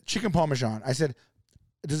says chicken parmesan. I said,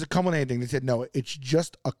 does it come with anything? They said, no, it's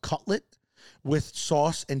just a cutlet with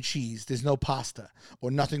sauce and cheese. There's no pasta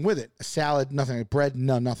or nothing with it. A salad, nothing. Like bread,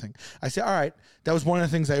 no, nothing. I said, all right. That was one of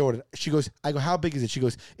the things I ordered. She goes, I go, how big is it? She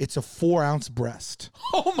goes, it's a 4-ounce breast.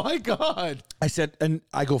 Oh my God. I said, and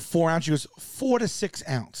I go 4 ounce. She goes 4 to 6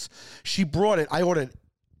 ounce. She brought it. I ordered.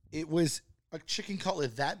 It was a chicken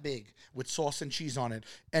cutlet that big with sauce and cheese on it,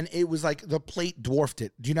 and it was like the plate dwarfed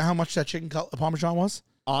it. Do you know how much that chicken cutlet parmesan was?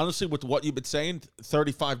 Honestly, with what you've been saying,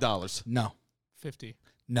 $35. No, 50.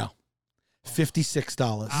 no.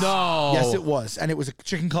 $56. No. Yes, it was. And it was a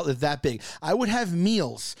chicken cutlet that big. I would have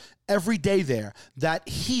meals every day there that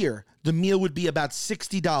here, the meal would be about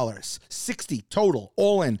 $60. $60 total,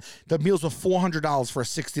 all in. The meals were $400 for a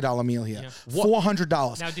 $60 meal here. Yeah.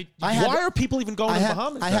 $400. Now, did Why are people even going to the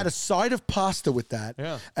Bahamas? I had a side of pasta with that.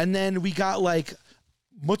 Yeah. And then we got like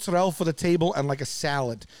mozzarella for the table and like a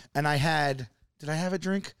salad. And I had, did I have a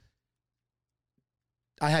drink?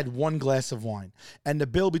 I had 1 glass of wine. And the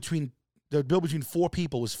bill between 4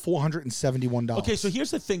 people was $471. Okay, so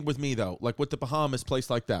here's the thing with me though, like with the Bahamas, place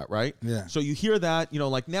like that, right? Yeah. So you hear that,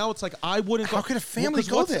 like now it's like I wouldn't. How could a family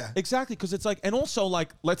go there? Exactly, because it's like, and also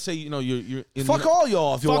like, let's say you're in Fuck all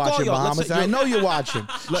y'all if you're Fuck all watching y'all. Let's Bahamas. say I know you're watching.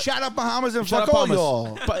 Shout out Bahamas and Shut fuck up, all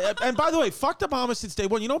Bahamas. y'all. And by the way, fuck the Bahamas since day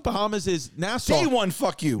one. You know what Bahamas is? Nassau. Day one,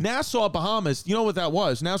 fuck you. Nassau, Bahamas. You know what that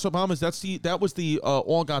was? Nassau, Bahamas. That was the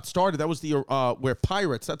all got started. That was the where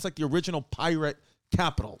pirates. That's like the original pirate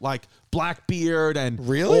capital, like Blackbeard and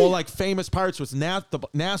really all like famous pirates. Was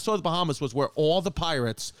Nassau, the Bahamas was where all the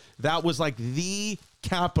pirates. That was like the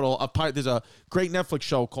capital of pirate. There's a great Netflix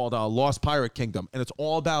show called Lost Pirate Kingdom, and it's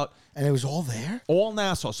all about. And it was all there. All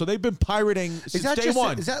Nassau. So they've been pirating since day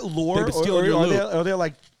one. Is that lore, They've been stealing your loot. are there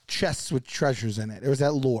like chests with treasures in it? Or is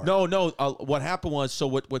that lore? No. What happened was, so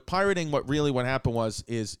what pirating, what happened was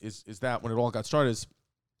is that when it all got started is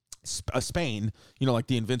Spain, like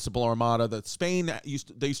the Invincible Armada, that Spain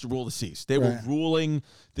used to rule the seas. They were ruling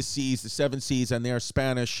the seas, the 7 seas, and their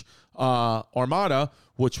Spanish Armada,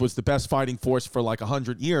 which was the best fighting force for like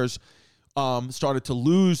 100 years, started to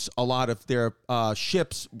lose a lot of their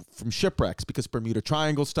ships from shipwrecks because Bermuda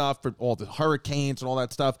Triangle stuff, for all the hurricanes and all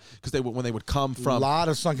that stuff, because when they would come from a lot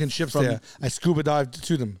of sunken ships there. I scuba dived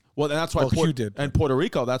to them. Well, and that's why you did. And Puerto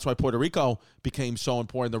Rico. That's why Puerto Rico became so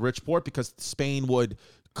important, the rich port, because Spain would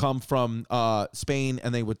come from Spain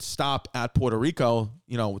and they would stop at Puerto Rico.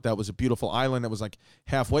 That was a beautiful island that was like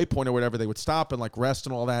halfway point or whatever. They would stop and like rest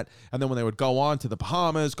and all that. And then when they would go on to the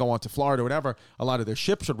Bahamas, go on to Florida, whatever, a lot of their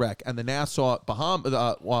ships would wreck. And the Nassau Bahamas,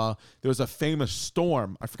 there was a famous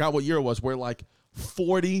storm. I forgot what year it was, where like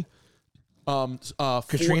 40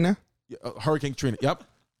 Katrina? Hurricane Katrina. Yep.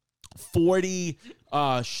 40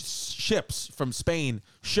 ships from Spain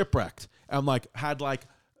shipwrecked and like had like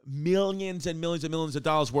millions and millions and millions of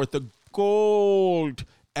dollars worth of gold.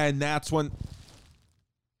 And that's when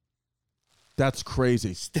that's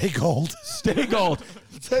crazy. Stay gold. Stay gold.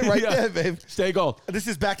 Stay right there, babe. Stay gold. This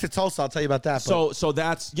is back to Tulsa. I'll tell you about that. So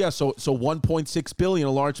that's so 1.6 billion,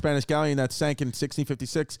 a large Spanish galleon that sank in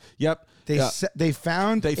 1656. Yep. They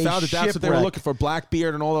found that that's what they were looking for.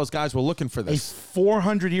 Blackbeard and all those guys were looking for this. A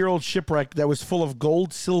 400-year-old shipwreck that was full of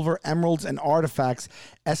gold, silver, emeralds, and artifacts,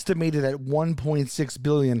 estimated at 1.6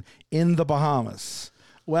 billion in the Bahamas.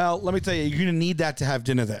 Well, let me tell you, you're going to need that to have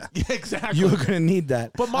dinner there. Yeah, exactly. You're going to need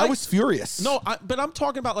that. But I was furious. No, but I'm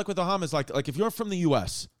talking about like with the Bahamas, like if you're from the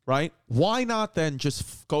U.S., right? Why not then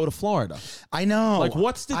just go to Florida? I know. Like,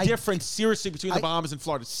 what's the difference, seriously, between the Bahamas and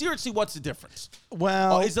Florida? Seriously, what's the difference?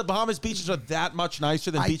 Well, is the Bahamas beaches are that much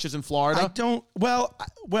nicer than beaches in Florida? I don't. Well,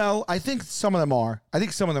 I think some of them are.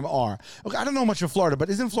 Okay, I don't know much of Florida,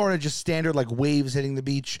 but isn't Florida just standard like waves hitting the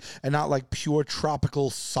beach and not like pure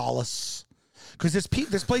tropical solace? Because there's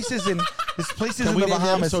places in the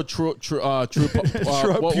Bahamas. So pure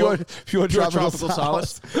tropical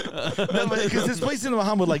solace. No, because there's places in the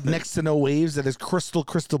Bahamas with like next to no waves that is crystal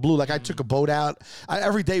blue. Like I took a boat out.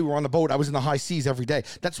 Every day we were on the boat. I was in the high seas every day.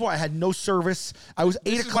 That's why I had no service. I was 8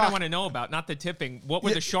 o'clock. This is what I want to know about, not the tipping. What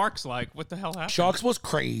were the sharks like? What the hell happened? Sharks was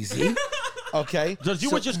crazy. Okay.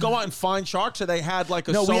 You would just go out and find sharks, or they had like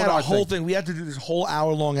a No, we had sonar a whole thing? thing. We had to do this whole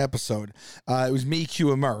hour-long episode. It was me,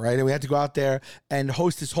 Q, and Murr, right? And we had to go out there and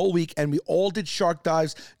host this whole week, and we all did shark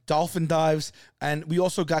dives, dolphin dives, and we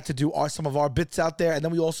also got to do some of our bits out there, and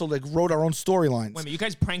then we also like wrote our own storylines. Wait a minute, you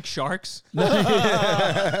guys prank sharks? Yo,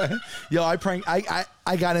 I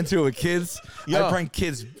got into it with kids. Yeah. I prank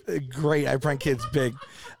kids great. I prank kids big.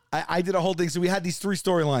 I did a whole thing. So we had these 3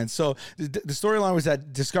 storylines. So the storyline was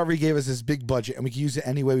that Discovery gave us this big budget and we could use it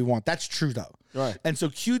any way we want. That's true, though. Right. And so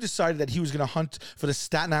Q decided that he was going to hunt for the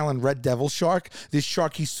Staten Island red devil shark, this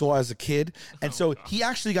shark he saw as a kid. And so he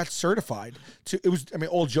actually got certified it was, I mean,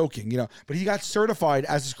 all joking, you know, but he got certified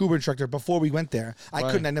as a scuba instructor before we went there.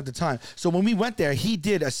 I couldn't at the time. So when we went there, he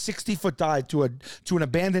did a 60-foot dive to an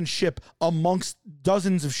abandoned ship amongst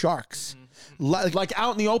dozens of sharks. Like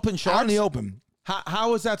out in the open, sharks? Out in the open.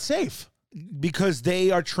 How is that safe? Because they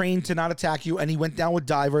are trained to not attack you, and he went down with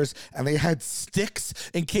divers, and they had sticks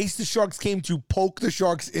in case the sharks came to poke the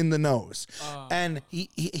sharks in the nose. And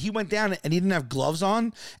he went down, and he didn't have gloves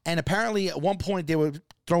on, and apparently at one point they were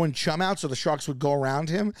throwing chum out so the sharks would go around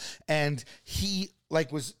him, and he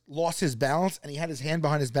lost his balance, and he had his hand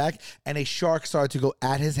behind his back, and a shark started to go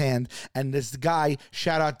at his hand, and this guy,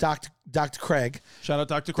 shout out Dr. Craig. Shout out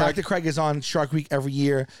Dr. Craig. Dr. Craig is on Shark Week every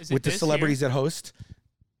year with the celebrities that host.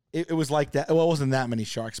 It was like that. Well, it wasn't that many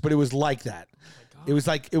sharks, but it was like that. It was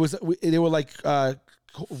like they were like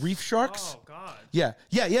reef sharks. Oh God. Yeah,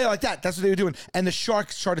 like that. That's what they were doing. And the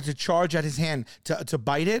shark started to charge at his hand to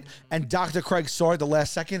bite it. And Dr. Craig saw it the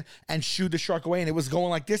last second and shooed the shark away. And it was going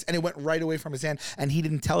like this, and it went right away from his hand. And he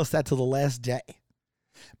didn't tell us that till the last day.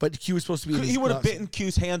 But Q was supposed to be. He would have bitten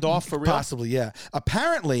Q's hand off for real. Possibly, yeah.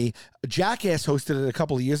 Apparently, Jackass hosted it a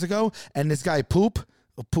couple of years ago, and this guy Poopy.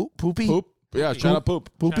 Yeah, shout out Poop.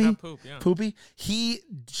 Poopy. Shout out Poop, yeah. Poopy. He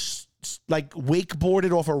like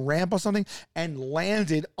wakeboarded off a ramp or something and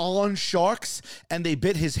landed on sharks, and they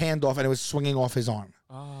bit his hand off, and it was swinging off his arm.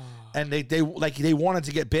 Oh. And they wanted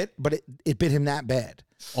to get bit, but it bit him that bad.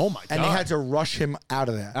 Oh my God. And they had to rush him out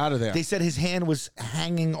of there. Out of there. They said his hand was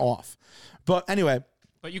hanging off. But anyway.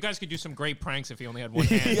 But you guys could do some great pranks if he only had one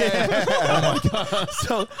hand. Oh my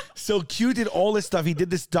God. So Q did all this stuff. He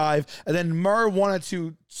did this dive, and then Murr wanted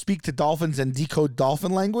to speak to dolphins and decode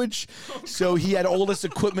dolphin language. So he had all this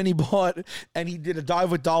equipment he bought, and he did a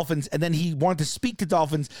dive with dolphins, and then he wanted to speak to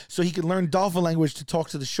dolphins so he could learn dolphin language to talk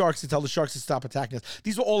to the sharks, to tell the sharks to stop attacking us.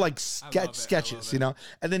 These were all like sketches, you know?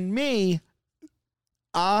 And then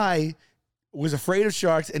I was afraid of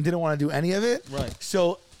sharks and didn't want to do any of it. Right.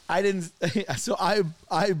 So I didn't. So I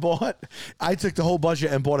took the whole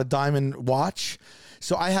budget and bought a diamond watch.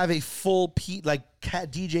 So I have a full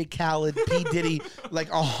DJ Khaled, P Diddy, like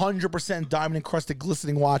 100% diamond encrusted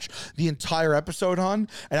glistening watch the entire episode on,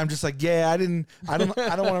 and I'm just like, yeah, I don't want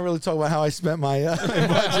to really talk about how I spent my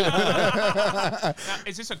budget. Now,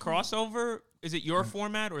 is this a crossover? Is it your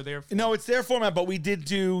format or their? No, it's their format, but we did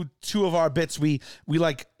do 2 of our bits. We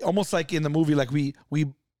like almost like in the movie, like we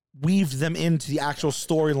weaved them into the actual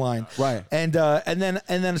storyline. Right. And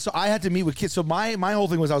then so I had to meet with kids. So my whole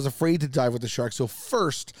thing was I was afraid to dive with the sharks. So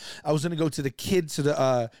first I was going to go to the kids, to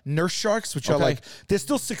the nurse sharks, which are like, they're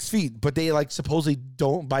still 6 feet, but they like supposedly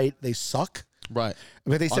don't bite. They suck. Right.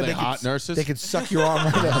 But they said they hot nurses? They could suck your arm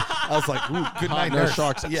right out. I was like, ooh, good night, nurse.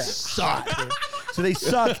 Sharks. Yeah. Suck. So they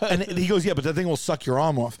suck, and he goes, yeah, but the thing will suck your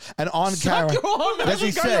arm off. And on camera, your arm? that's what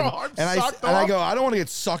he said. And I go, I don't want to get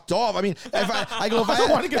sucked off. I mean, if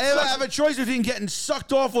I have a choice between getting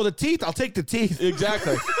sucked off or the teeth, I'll take the teeth.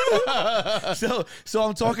 Exactly. So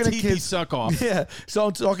I'm talking to kids. Suck off. Yeah. So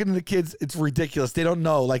I'm talking to the kids. It's ridiculous. They don't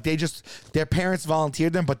know. Like their parents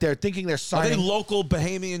volunteered them, but they're thinking they're Are signing. they local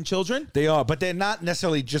Bahamian children? They are, but they're not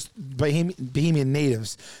necessarily just Bahamian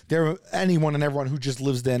natives. They're anyone and everyone who just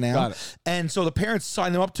lives there now. Got it. And so the parents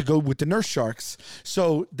signed them up to go with the nurse sharks.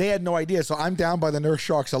 So they had no idea. So I'm down by the nurse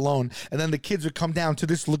sharks alone, and then the kids would come down to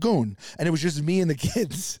this lagoon, and it was just me and the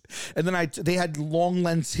kids. And then they had long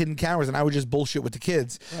lens hidden cameras, and I would just bullshit with the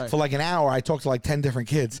kids for like an hour. I talked to like 10 different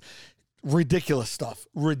kids. Ridiculous stuff.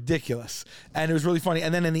 Ridiculous. And it was really funny.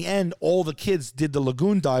 And then in the end, all the kids did the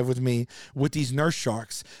lagoon dive with me with these nurse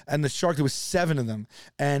sharks. And the shark, there was 7 of them.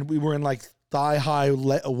 And we were in like thigh-high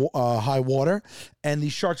water. And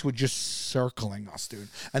these sharks were just circling us, dude.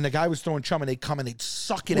 And the guy was throwing chum, and they'd come and they'd suck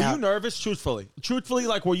suck it Were out. you nervous? Truthfully,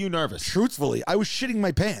 like, were you nervous? Truthfully, I was shitting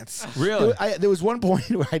my pants. Really? There was one point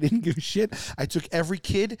where I didn't give a shit. I took every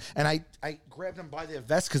kid and I grabbed them by their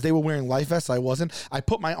vests because they were wearing life vests. I wasn't. I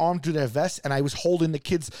put my arm through their vests and I was holding the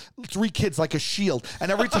kids, 3 kids, like a shield.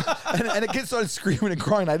 And every time, and the kids started screaming and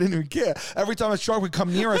crying. I didn't even care. Every time a shark would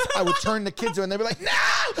come near us, I would turn the kids and they were like, "No!"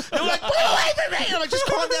 They were like, "Get away from me!" And I'm like, "Just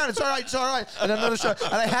calm down. It's all right. It's all right." And another shark,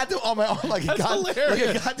 and I had them on my arm like a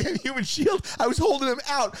goddamn human shield. I was holding them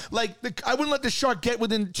out. Like I wouldn't let the shark get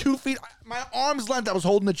within 2 feet. My arm's length, I was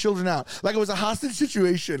holding the children out like it was a hostage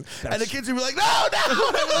situation. And the kids would be like, "No, no!"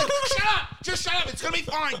 And I'd be like, "Shut up! Just shut up. It's gonna be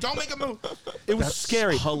fine. Don't make a move." It was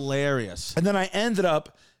scary. Hilarious. And then I ended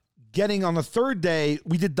up getting on the 3rd day.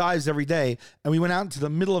 We did dives every day, and we went out into the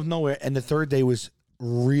middle of nowhere. And the 3rd day was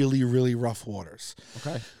really, really rough waters.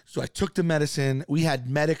 Okay. So I took the medicine. We had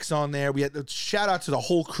medics on there. We had shout out to the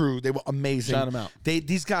whole crew. They were amazing. Shout 'em out.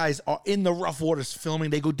 These guys are in the rough waters filming.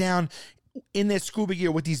 They go down in their scuba gear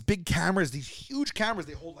with these big cameras, these huge cameras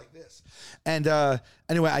they hold like this. And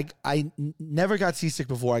anyway, I never got seasick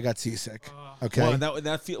before I got seasick. Okay. Well,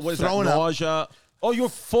 that feel, what is Throwing that? up. Nausea. Oh, you're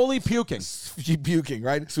fully puking. Puking,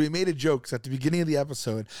 right? So we made a joke. So at the beginning of the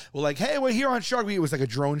episode, we're like, "Hey, we're here on Shark Week." It was like a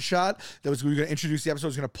drone shot that was we were going to introduce the episode. It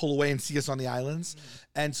was going to pull away and see us on the islands.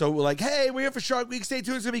 And so we're like, "Hey, we're here for Shark Week. Stay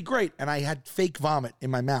tuned. It's going to be great." And I had fake vomit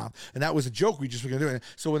in my mouth, and that was a joke we just were going to do.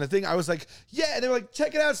 So when the thing, I was like, "Yeah," and they were like,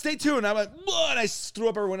 "Check it out. Stay tuned." And I'm like, "What?" And I threw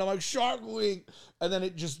up everyone. I'm like, "Shark Week." And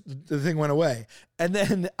then the thing went away. And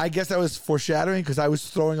then I guess that was foreshadowing because I was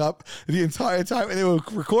throwing up the entire time and they were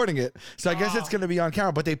recording it. So I guess it's going to be on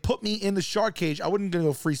camera. But they put me in the shark cage. I wasn't going to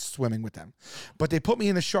go free swimming with them. But they put me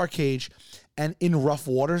in the shark cage and in rough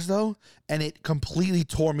waters though. And it completely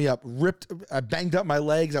tore me up. I banged up my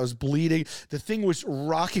legs. I was bleeding. The thing was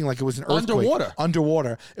rocking like it was an earthquake.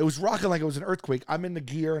 Underwater. It was rocking like it was an earthquake. I'm in the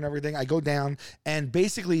gear and everything. I go down and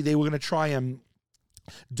basically they were going to try and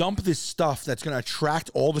dump this stuff that's going to attract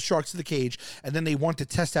all the sharks to the cage, and then they want to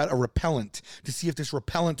test out a repellent to see if this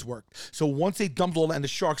repellent worked. So once they dumped all that and the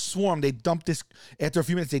sharks swarmed, they dumped this, after a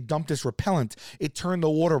few minutes, they dumped this repellent. It turned the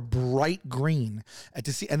water bright green and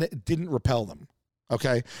it didn't repel them.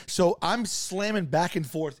 Okay? So I'm slamming back and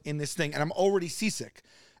forth in this thing, and I'm already seasick.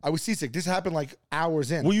 I was seasick. This happened like hours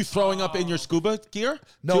in. Were you throwing up in your scuba gear?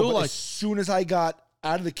 No, but as soon as I got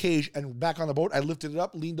out of the cage and back on the boat, I lifted it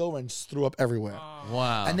up, leaned over, and just threw up everywhere.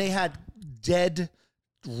 Wow. And they had dead,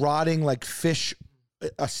 rotting, like fish,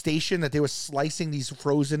 a station that they were slicing these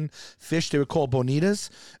frozen fish. They were called bonitas,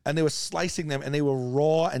 and they were slicing them, and they were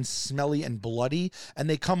raw and smelly and bloody, and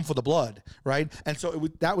they come for the blood, right? And so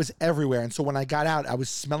that was everywhere. And so when I got out, I was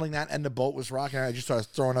smelling that, and the boat was rocking, and I just started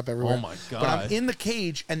throwing up everywhere. Oh, my God. But I'm in the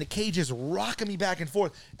cage, and the cage is rocking me back and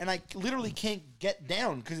forth, and I literally can't get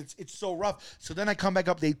down because it's so rough. So then I come back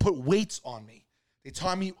up. They put weights on me. They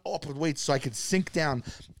tie me up with weights so I could sink down.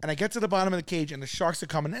 And I get to the bottom of the cage, and the sharks are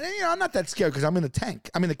coming. And, I'm not that scared because I'm in the tank.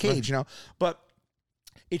 I'm in the cage, But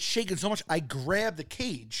it's shaking so much, I grab the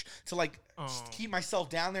cage to, keep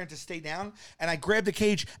myself down there and to stay down. And I grabbed the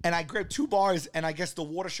cage, and I grabbed 2 bars, and I guess the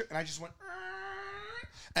water shook, and I just went...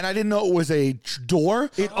 And I didn't know it was a door.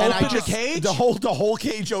 It and opened I just, the cage? The whole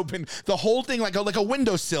cage opened. The whole thing like a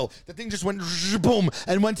windowsill. The thing just went boom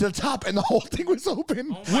and went to the top, and the whole thing was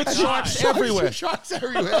open. With sharks everywhere. Sharks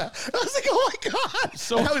everywhere. I was like, oh my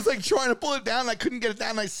God. And I was like trying to pull it down. And I couldn't get it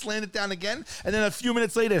down. And I slammed it down again. And then a few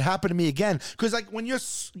minutes later, it happened to me again. Because like when you're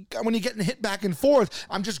getting hit back and forth,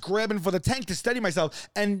 I'm just grabbing for the tank to steady myself.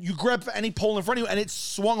 And you grab for any pole in front of you, and it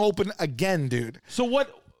swung open again, dude. So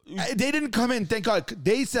what? They didn't come in, thank God.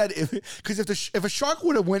 They said if a shark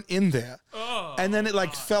would have went in there and then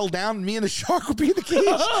it fell down, me and the shark would be in the cage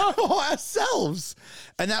ourselves,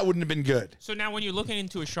 and that wouldn't have been good. So now, when you're looking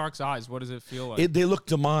into a shark's eyes, what does it feel like? They look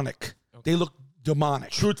demonic. Okay. They look demonic.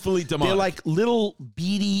 Truthfully demonic. They're like little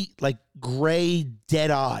beady, like gray,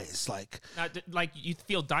 dead eyes. Like you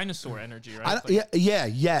feel dinosaur energy, right?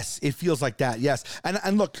 Yes, it feels like that. Yes,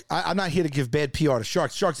 and look, I'm not here to give bad PR to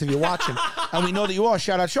sharks. Sharks, if you're watching, and we know that you are,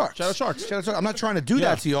 shout out sharks. Shout out sharks. Shout out sharks. I'm not trying to do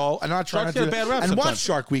that to y'all. I'm not trying Sharks to do get a bad rap and sometimes. watch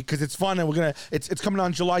Shark Week because it's fun, and it's coming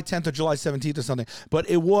on July 10th or July 17th or something. But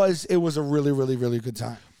it was a really, really, really good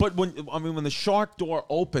time. But when the shark door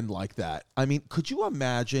opened like that, could you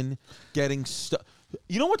imagine getting stuck?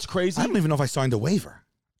 You know what's crazy? I don't even know if I signed a waiver.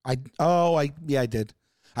 I did.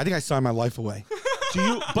 I think I signed my life away. Do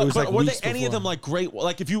you? But like were they weeks any of before. them like great?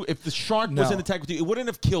 Like if the shark was in the tank with you, it wouldn't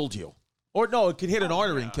have killed you. Or no, it could hit an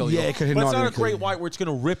artery and kill you. Yeah, it could hit an But artery it's and not a kill great you. white where it's going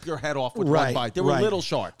to rip your head off with one bite. They were little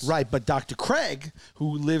sharks. Right, but Dr. Craig,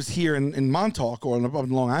 who lives here in Montauk or up in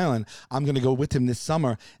Long Island, I'm going to go with him this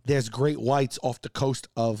summer. There's great whites off the coast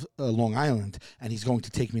of Long Island, and he's going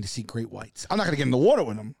to take me to see great whites. I'm not going to get in the water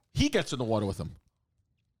with him. He gets in the water with them.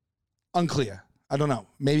 Unclear. I don't know.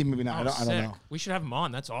 Maybe not. I don't sick. know. We should have him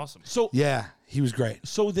on. That's awesome. So Yeah, he was great.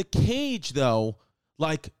 So the cage, though,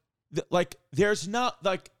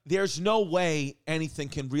 there's no way anything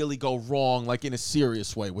can really go wrong, like in a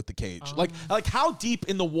serious way with the cage. Like how deep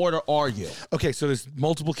in the water are you? Okay, so there's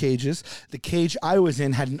multiple cages. The cage I was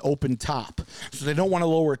in had an open top, so they don't want to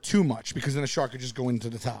lower it too much because then a shark could just go into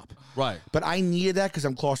the top. Right. But I needed that because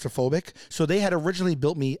I'm claustrophobic. So they had originally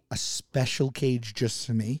built me a special cage just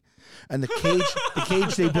for me, and the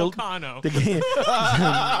cage they built, Volcano.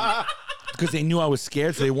 because they knew I was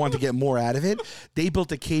scared, so they wanted to get more out of it. They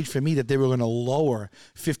built a cage for me that they were going to lower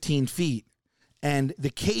 15 feet. And the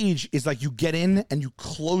cage is like you get in and you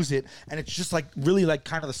close it, and it's just like really like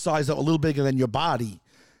kind of the size of a little bigger than your body.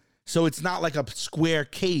 So it's not like a square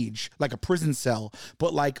cage, like a prison cell,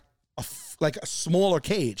 but like a smaller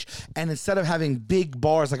cage. And instead of having big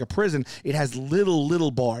bars like a prison, it has little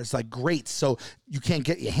bars like grates, so you can't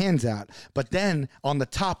get your hands out. But then on the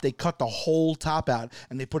top, they cut the whole top out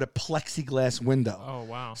and they put a plexiglass window. Oh,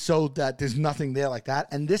 wow. So that there's nothing there like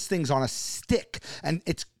that. And this thing's on a stick and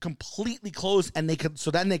it's completely closed, and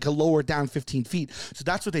then they could lower it down 15 feet. So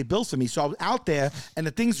that's what they built for me. So I was out there and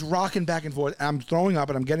the thing's rocking back and forth, and I'm throwing up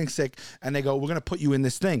and I'm getting sick, and they go, "We're gonna put you in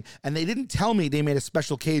this thing." And they didn't tell me they made a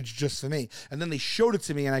special cage just for me. And then they showed it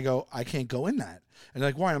to me and I go, "I can't go in that." And they're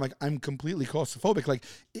like, "Why?" And I'm like, "I'm completely claustrophobic. Like,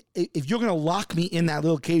 if you're going to lock me in that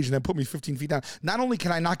little cage and then put me 15 feet down, not only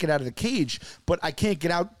can I not get out of the cage, but I can't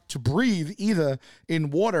get out to breathe either in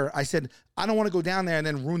water." I said, "I don't want to go down there and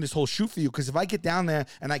then ruin this whole shoot for you, because if I get down there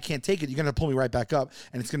and I can't take it, you're going to pull me right back up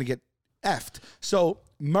and it's going to get effed." So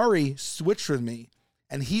Murray switched with me,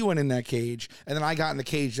 and he went in that cage, and then I got in the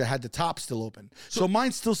cage that had the top still open. So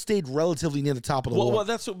mine still stayed relatively near the top of the water. Well,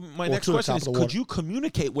 that's what my next to the question top is. of the Could water. you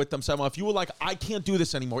communicate with them somehow? If you were like, "I can't do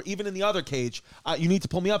this anymore, even in the other cage, you need to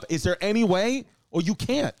pull me up." Is there any way, or you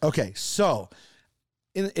can't? Okay, so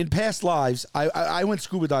in past lives, I went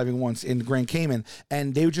scuba diving once in Grand Cayman,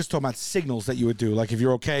 and they were just talking about signals that you would do, like if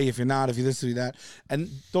you're okay, if you're not, if you this, if you that, and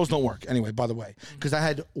those don't work anyway, by the way, because I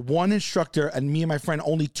had one instructor, and me and my friend,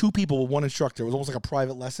 only two people with one instructor. It was almost like a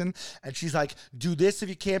private lesson, and she's like, "Do this if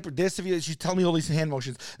you can't, or this if you," she's telling me all these hand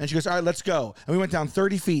motions, and she goes, "All right, let's go." And we went down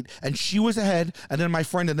 30 feet, and she was ahead, and then my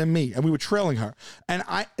friend, and then me, and we were trailing her, and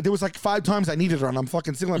there was like 5 times I needed her, and I'm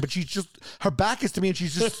fucking signaling, but she's just, her back is to me, and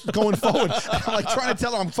she's just going forward. And I'm like trying to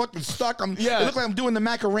tell her I'm fucking stuck. It looked like I'm doing the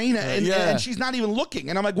Macarena, and she's not even looking.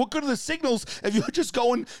 And I'm like, what good are the signals if you're just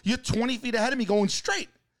going, you're 20 feet ahead of me going straight?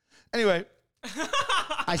 Anyway,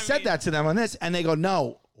 I said that to them on this, and they go,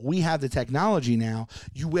 "No, we have the technology now.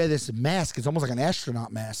 You wear this mask. It's almost like an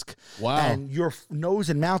astronaut mask. Wow. And your nose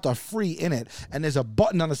and mouth are free in it. And there's a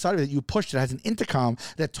button on the side of it that you push that has an intercom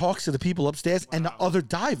that talks to the people upstairs and the other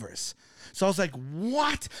divers." So I was like,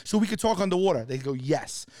 "What?" So we could talk underwater. They go,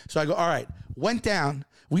 "Yes." So I go, "All right." Went down.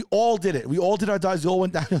 We all did it. We all did our dives. We all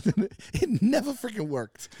went down. It never freaking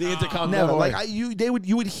worked. The intercom Never. never. Like you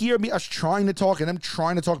would hear me, us trying to talk, and them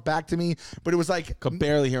trying to talk back to me, but it was like Could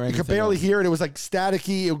barely hear you anything. could barely hear it. It was like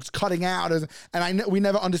staticky. It was cutting out, and we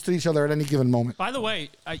never understood each other at any given moment. By the way,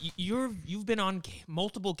 you've been on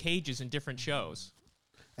multiple cages in different shows.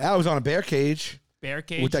 I was on a bear cage. Bear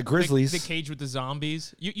cage With that Grizzlies. the cage with the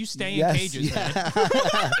zombies. You stay Yes, in cages, yeah.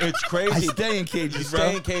 man. It's I crazy. stay in You cages, bro.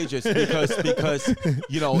 stay in cages because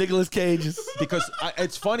you know Nicolas Cages. because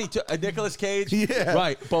it's funny to Nicolas Cage, Yeah.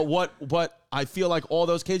 right? But what I feel like all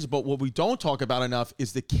those cages, but what we don't talk about enough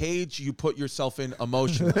is the cage you put yourself in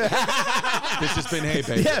emotionally. This has been Hey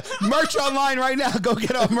Babe. Yeah, merch online right now. Go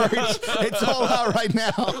get our merch. It's all out right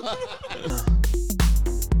now.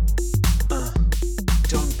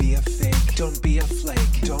 Don't be a fake, don't be a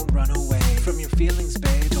flake, don't run away from your feelings,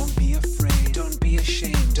 babe. Don't be afraid, don't be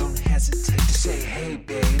ashamed, don't hesitate to say, "Hey,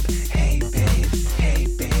 babe."